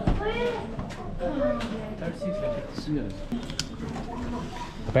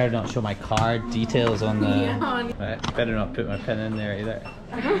 I better not show my card details on the... Yeah. Right, better not put my pin in there either.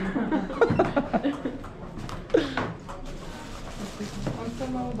 I'm still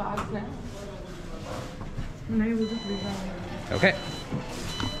no bags now. No, we'll just leave that. Okay.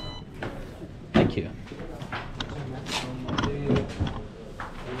 Thank you.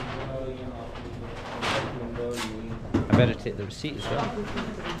 I better take the receipt as well.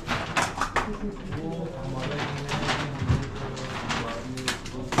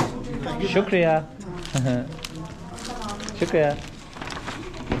 Shukriya. Shukriya.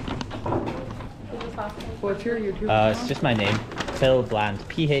 What's your YouTube? It's just my name, Phil Bland,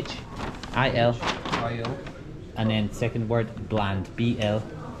 Phil, and then second word Bland,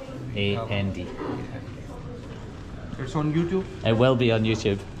 Bland. It's on YouTube. It will be on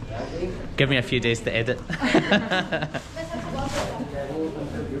YouTube. Give me a few days to edit.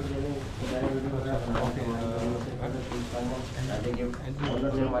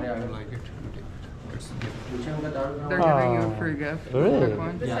 They're giving you a free gift. Really?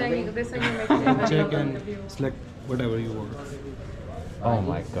 This thing you make it. Check and select whatever you want. Oh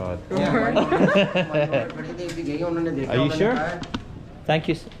my god. Are you sure? Thank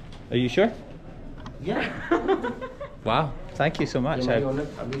you. Are you sure? Yeah. Wow. Thank you so much. I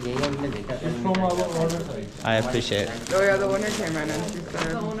appreciate it. Oh yeah, the owner came in and she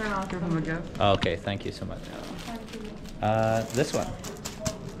said, give him a gift. Oh, okay, thank you so much. This one.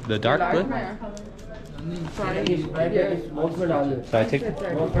 The dark blue? Sorry. So I take it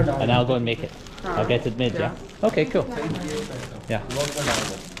and I'll go and make it. I'll get it made, yeah? Okay, cool. Yeah.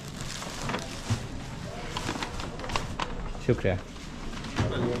 Shukriya.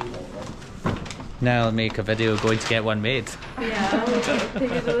 Now I'll make a video going to get one made. Yeah, we'll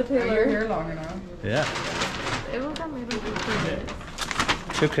take it to the tailor. You're here long enough. Yeah. It will come maybe 2 days.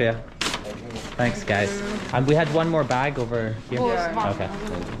 Shukriya. Thanks, guys. And we had one more bag over here. Yeah. Okay.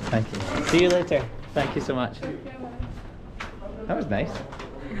 Thank you. See you later. Thank you so much. That was nice.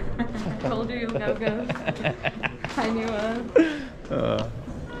 I told you you'll go good. I knew it.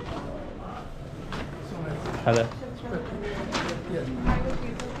 Hello.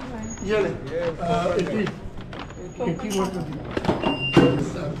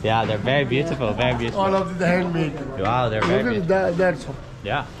 Yeah, they're very beautiful, very beautiful. All of the handmade. Wow, they're very Look at beautiful. that's all.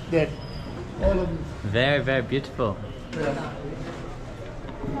 Yeah. That. All of them. Very, very beautiful. Yeah.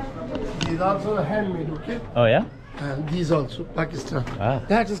 These also handmade, okay? Oh, yeah? And these also, Pakistan. Ah.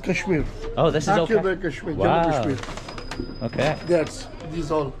 That is Kashmir. Oh, this is okay. Akbar Kashmir, Wow. Jammu Kashmir. Okay. That's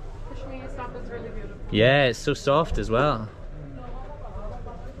these all. Kashmiri stuff is really beautiful. Yeah, it's so soft as well.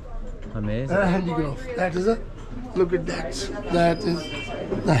 Amazing. Handicraft. That is a. Look at that. That is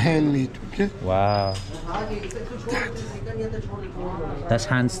the handmade, okay? Wow. That's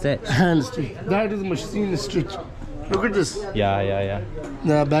hand stitched. Hand stitch. That is machine stitch. Look at this. Yeah, yeah, yeah.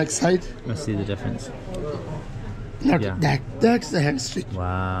 The back side. I see the difference. Not Yeah. that. That's the hand stitch.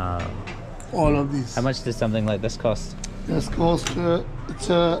 Wow. All of these. How much does something like this cost? This cost. It's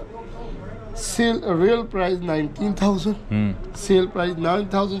a real price 19,000. Sale price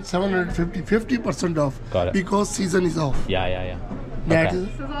 9,750. 50% off. Got it. Because season is off. Yeah, yeah, yeah. That Okay. is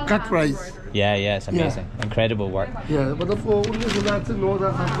cut price. Yeah, yeah, it's amazing. Incredible work. Yeah, but for only so that's no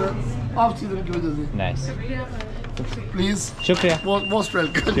that's off season की वजह से. Nice. Please. Shukriya. Most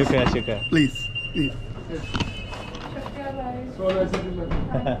welcome. Shukriya, shukriya. Please. Please. So nice of you.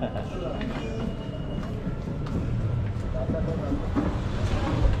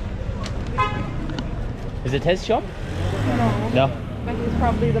 Is it his shop? No. No. But he's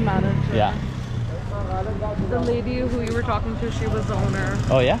probably the manager. Yeah. The lady who you were talking to, she was the owner.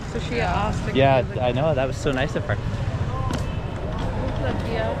 Oh, yeah? So she asked. Like, Yeah, I know. That was so nice of her.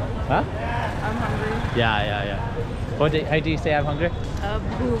 Huh? I'm hungry. Yeah, yeah, yeah. How do you say I'm hungry?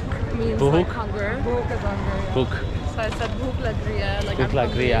 Book means Book? like hunger. Book is hungry. Book. So I said bhook lag rahi hai. Like Bhook lag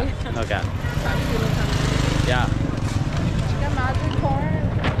rahi hai. Okay. Yeah. Chicken magic corn.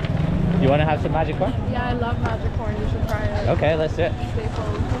 You want to have some magic corn? Yeah, I love magic corn. You should try it. Okay, let's do it.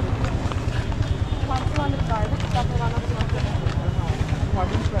 Staple.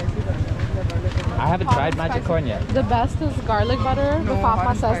 I haven't tried magic corn yet. The best is garlic butter. No, the hot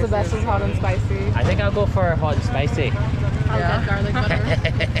Fatma and says the best is hot and spicy. I think I'll go for hot and spicy. I'll get garlic butter.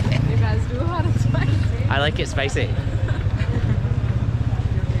 You guys do hot and spicy? I like it spicy. I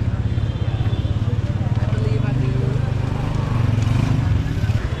believe I do.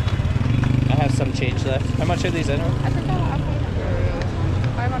 I have some change left. How much are these in? I think I'll have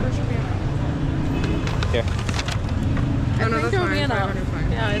 500 should be enough. Here. I think it'll be enough.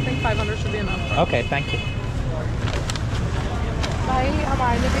 Yeah, I think 500 should be enough. Okay, thank you. भाई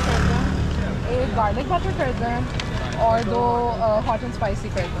हमारे लिए भी कर दें एक garlic butter कर दें और दो hot and spicy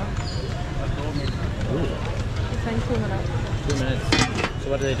कर दें. It's in 2 minutes. 2 minutes. So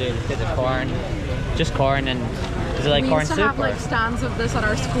what do they do? They get the corn, just corn, and is it like corn soup? We used to have like stands of this at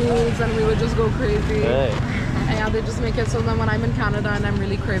our schools and we would just go crazy. Really? And yeah, they just make it so then when I'm in Canada and I'm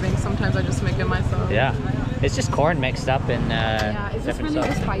really craving, sometimes I just make it myself. Yeah. It's just corn mixed up in yeah, it's just different really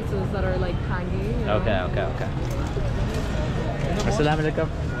the sauce. spices that are like tangy. You know? Okay. Assalamualaikum.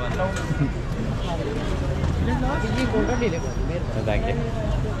 Thank you.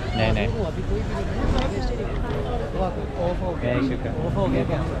 No. Yeah, shukran.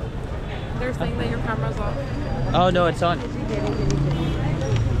 They're saying that your camera's off. Oh no, it's on.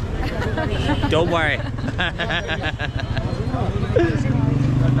 Don't worry.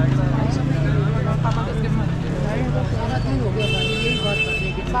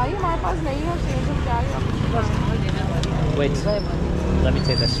 Wait, let me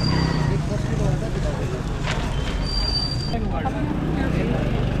take this from you.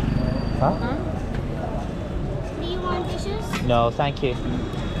 Huh? Do you want dishes? No, thank you.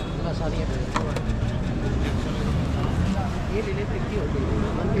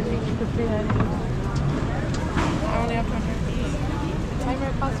 भाई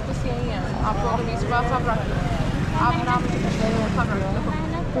मेरे पास बस यही है आप लोग 20 रुपये सब रख लो आप नाम सब रख लो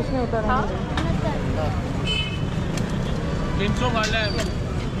कुछ नहीं उतर रहा 300 वाला है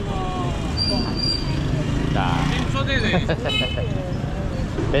 300 दे दे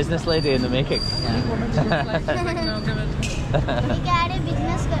Business lady in the making. ये कह रहे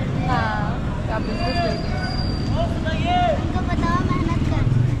बिजनेस करते हैं हाँ क्या बिजनेस लेडी उनको बताओ मेहनत कर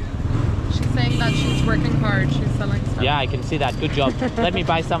She's saying that she's working hard. She's selling stuff. Yeah, I can see that. Good job. Let me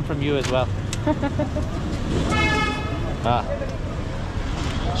buy some from you as well.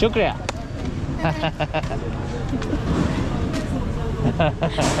 Shukriya.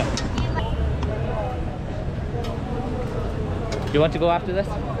 You want to go after this?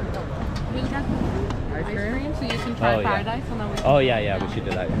 We'll get ice cream so you can try paradise and then we Oh yeah, we should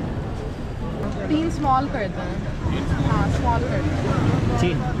do that. 3 small कर दें हाँ small कर दें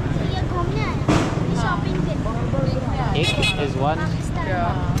 3. ये घूमने आए shopping के लिए Ek is 1.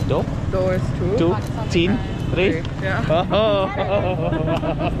 Yeah. Do? Do is 2. 2. 3. 3. Yeah. Oh.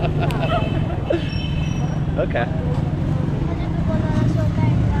 Okay. मुझे भी बोला ना सोता है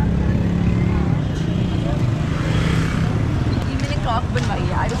ये मैंने clock बनवाई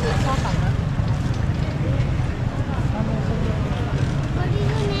है I don't know क्या करना What is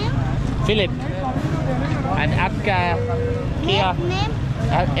your name? Philip. And आपका क्या? Name?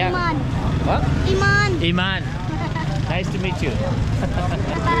 Yeah. Iman. What? Iman. Iman. Nice to meet you.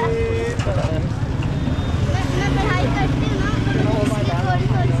 मैं पढ़ाई करती हूँ ना इसलिए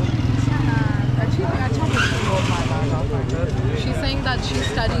थोड़ी सी She's saying that she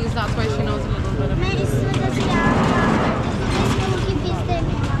studies, that's why she knows a little bit मैं इस वजह से यहाँ स्कूल की फीस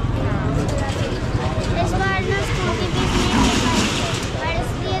देने इस बार ना स्कूल की फीस नहीं दे पाई और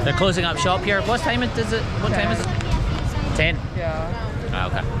इसलिए They're closing up shop here. What time is it? What time is it? 10. Yeah. Ah,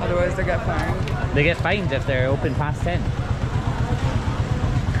 okay. Otherwise they get fined. They get fined if they're open past 10.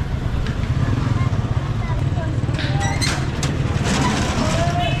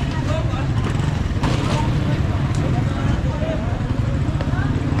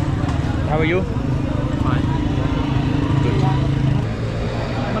 How are you? Fine. Good.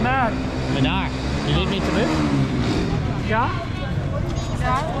 Manar. Minar. You need me to move? क्या?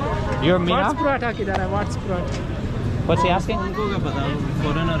 You're Minar? What's paratha किधर है? What's paratha? What's he asking? उनको क्या पता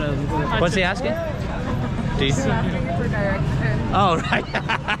foreigner है उनको What's he asking? Do you... For direction. Oh, right.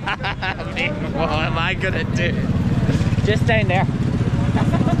 What am I gonna do? Just down there.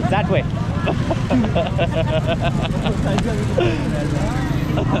 That way.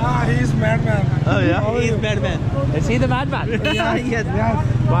 He's madman. Oh yeah? He's bad man. Is he the madman? Yeah, yes.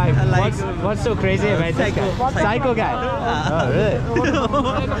 Why? I like What's so crazy about this guy? Psycho guy? Oh, really?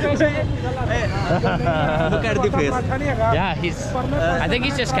 Look at the face. Yeah, I think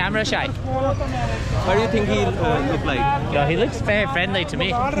he's just camera shy. What do you think he look like? No, he looks very friendly to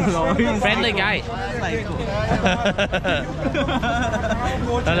me. Friendly guy.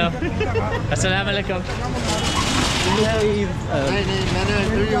 Hello. Assalamu alaikum.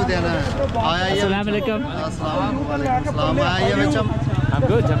 Assalamu alaikum. I'm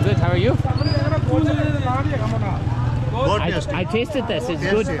good. How are you? I tasted this. It's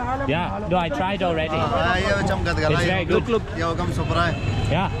good. Yeah. No, I tried already. It's very good. Look.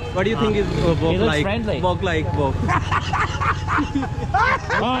 Yeah. What do you think is He walk looks like? friendly. Walk like walk.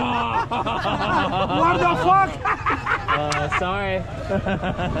 What the fuck? Sorry.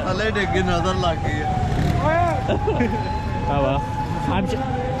 Oh well.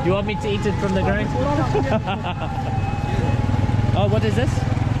 You want me to eat it from the ground? Oh, what is this?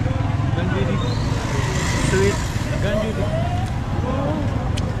 Sweet.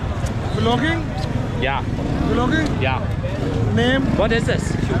 Vlogging? Yeah. Vlogging? Yeah. Name? What is this?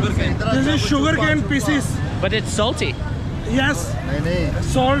 This is sugarcane pieces. But it's salty. Yes.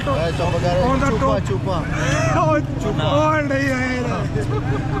 Salt on the top.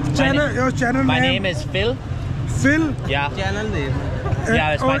 Channel, your channel My name? name is Phil. Phil. Yeah. Channel name. Yeah,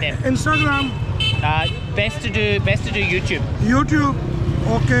 that's my name. Instagram. Best to do YouTube. YouTube.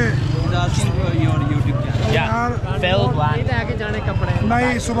 Okay. He's asking for your YouTube channel. Yeah. Phil Bland.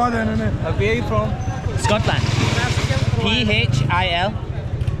 नहीं सुबह देने ने. Where are you from? Scotland. PHIL.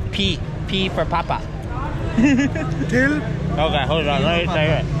 P for Papa. Till. Okay, hold on. Let me say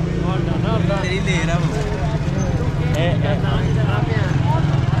it. तेरी ले रहा हूँ.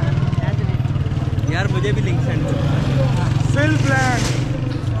 यार मुझे भी link send करो. Phil Bland.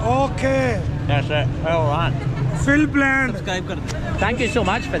 Okay. That's it. Hold on. Phil Bland. Subscribe कर दे. Thank you so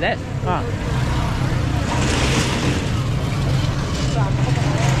much for this.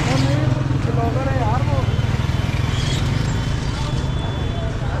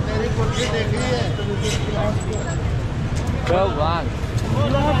 Phil Bland.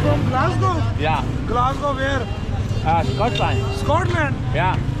 You are from Glasgow? Yeah. Glasgow where? Scotland. Scotland.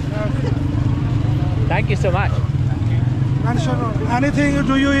 Yeah. Thank you so much. Mention anything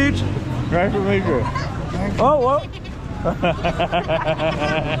do you eat? Nice to meet you. Oh, well.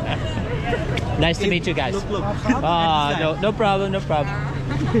 Nice to meet you guys. Look. No problem.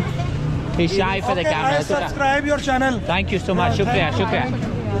 He's shy for the Okay, camera. I subscribe your channel. Thank you so much. Shukriya.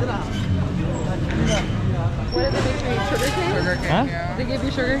 What did they make you eat? Sugar cane? Huh? They gave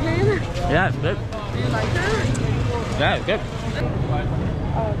you sugar cane? Yeah, it's good. Do you like it? Yeah, it's good.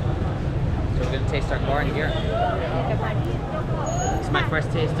 So we're gonna taste our corn here. It's my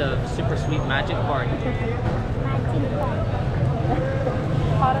first taste of super sweet magic corn.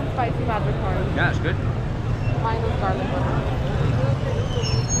 Hot and spicy magic corn. Yeah, it's good. Mine is garlic butter.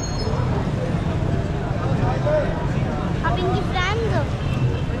 Up in the friends.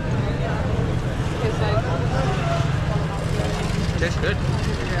 Tastes like... Tastes good.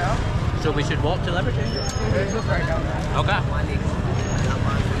 Yeah. So we should walk to Liberty? It's just right down there. Okay.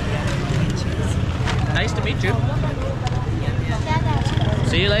 Nice to meet you.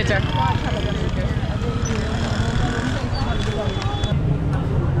 See you later.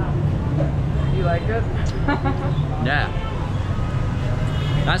 You like it? Yeah.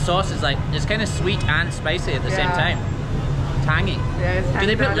 That sauce is like, it's kind of sweet and spicy at the same time. Tangy. Yeah, it's Do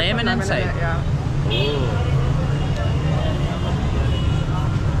they put tangy. lemon inside? In it, yeah. Oh.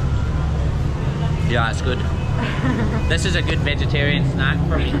 Yeah, it's good. This is a good vegetarian snack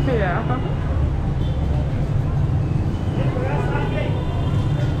for me. Yeah.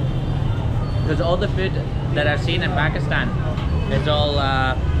 Because all the food that I've seen in Pakistan is all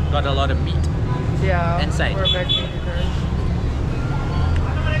got a lot of meat. Yeah. Inside. We're big meat eaters.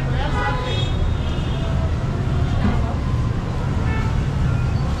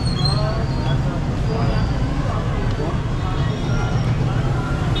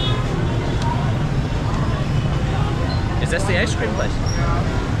 Is this the ice cream place?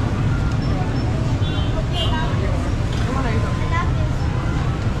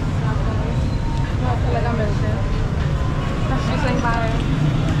 She's saying bye.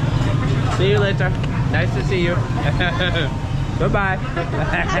 See you later. Nice to see you. Goodbye.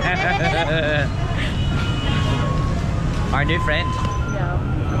 Our new friend. Yeah.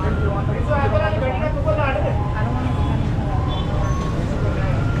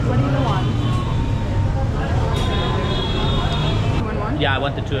 What do you want? 2 in 1? Yeah, I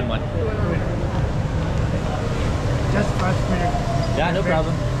want the 2-in-1. Just 5 minutes. Yeah, no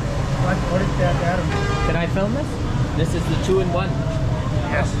problem. What is that? Can I film this? This is the 2-in-1.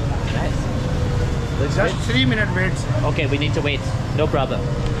 Yes. Nice. Looks Just good. 3 minute wait. Okay, we need to wait. No problem.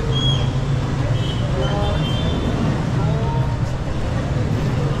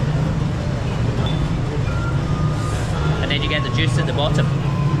 And then you get the juice at the bottom.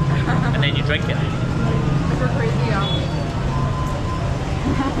 And then you drink it. Super crazy, yeah.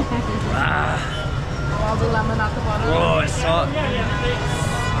 All the lemon at the bottom. Oh, it's hot.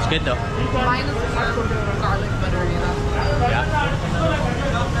 It's good though. Mine is garlic butter, you know. Yeah.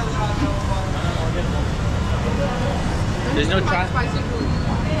 There's no trash. Spicy food.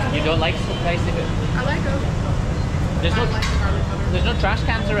 You don't like spicy food? I like it. There's I no. like the garlic butter. There's no trash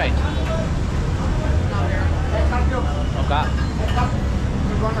cans around. Not here. Okay.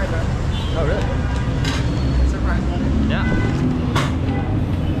 There's one right there. Oh really? Surprising. Yeah.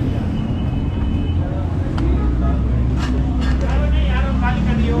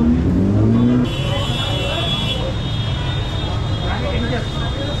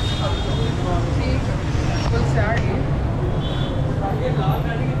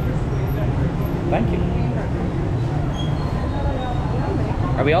 Thank you.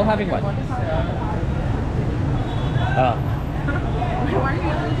 Are we all having one? Oh.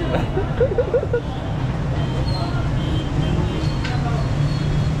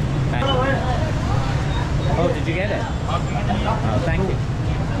 Oh, did you get it? Oh, thank you.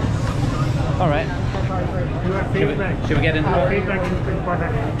 All right. Your feedback. Should we get in? Your feedback is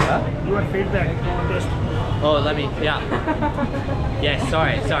important. Huh? Your feedback. Taste. Oh, let me, yeah. Yeah,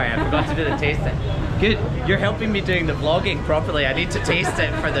 sorry, I forgot to do the tasting. Good, you're helping me doing the vlogging properly. I need to taste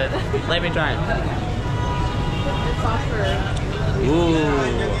it for the, let me try it. It's softer. Ooh,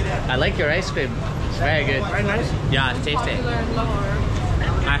 I like your ice cream. It's very good. Very nice. Yeah, it's tasty. Popular in Lahore.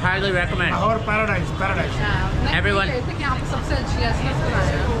 I highly recommend. Lahore paradise. Yeah. Everyone- I think यहाँ पे सबसे अच्छी ऐसी है.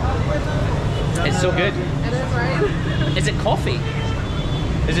 It's so good. It is, right? Is it coffee?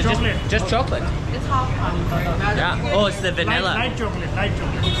 Is it Chocolate. just chocolate? It's half. Yeah. Oh, it's the vanilla. Light chocolate. Light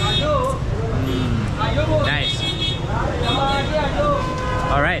chocolate. Nice.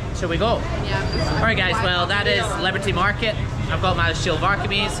 All right, shall we go? Yeah. All right, guys. Well, that is Liberty Market. I've got my Shlwaar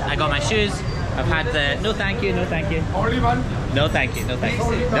Kameez. I got my shoes. I've had the no, thank you, no, thank you. Only one. No, thank you, no, thank you,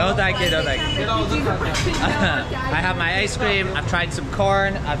 no, thank you, no, thank you. I have my ice cream. I've tried some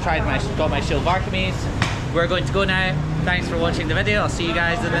corn. I've got my Shalwar Kameez. We're going to go now. Thanks for watching the video. I'll see you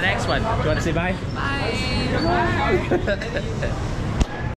guys in the next one. Do you want to say bye? Bye.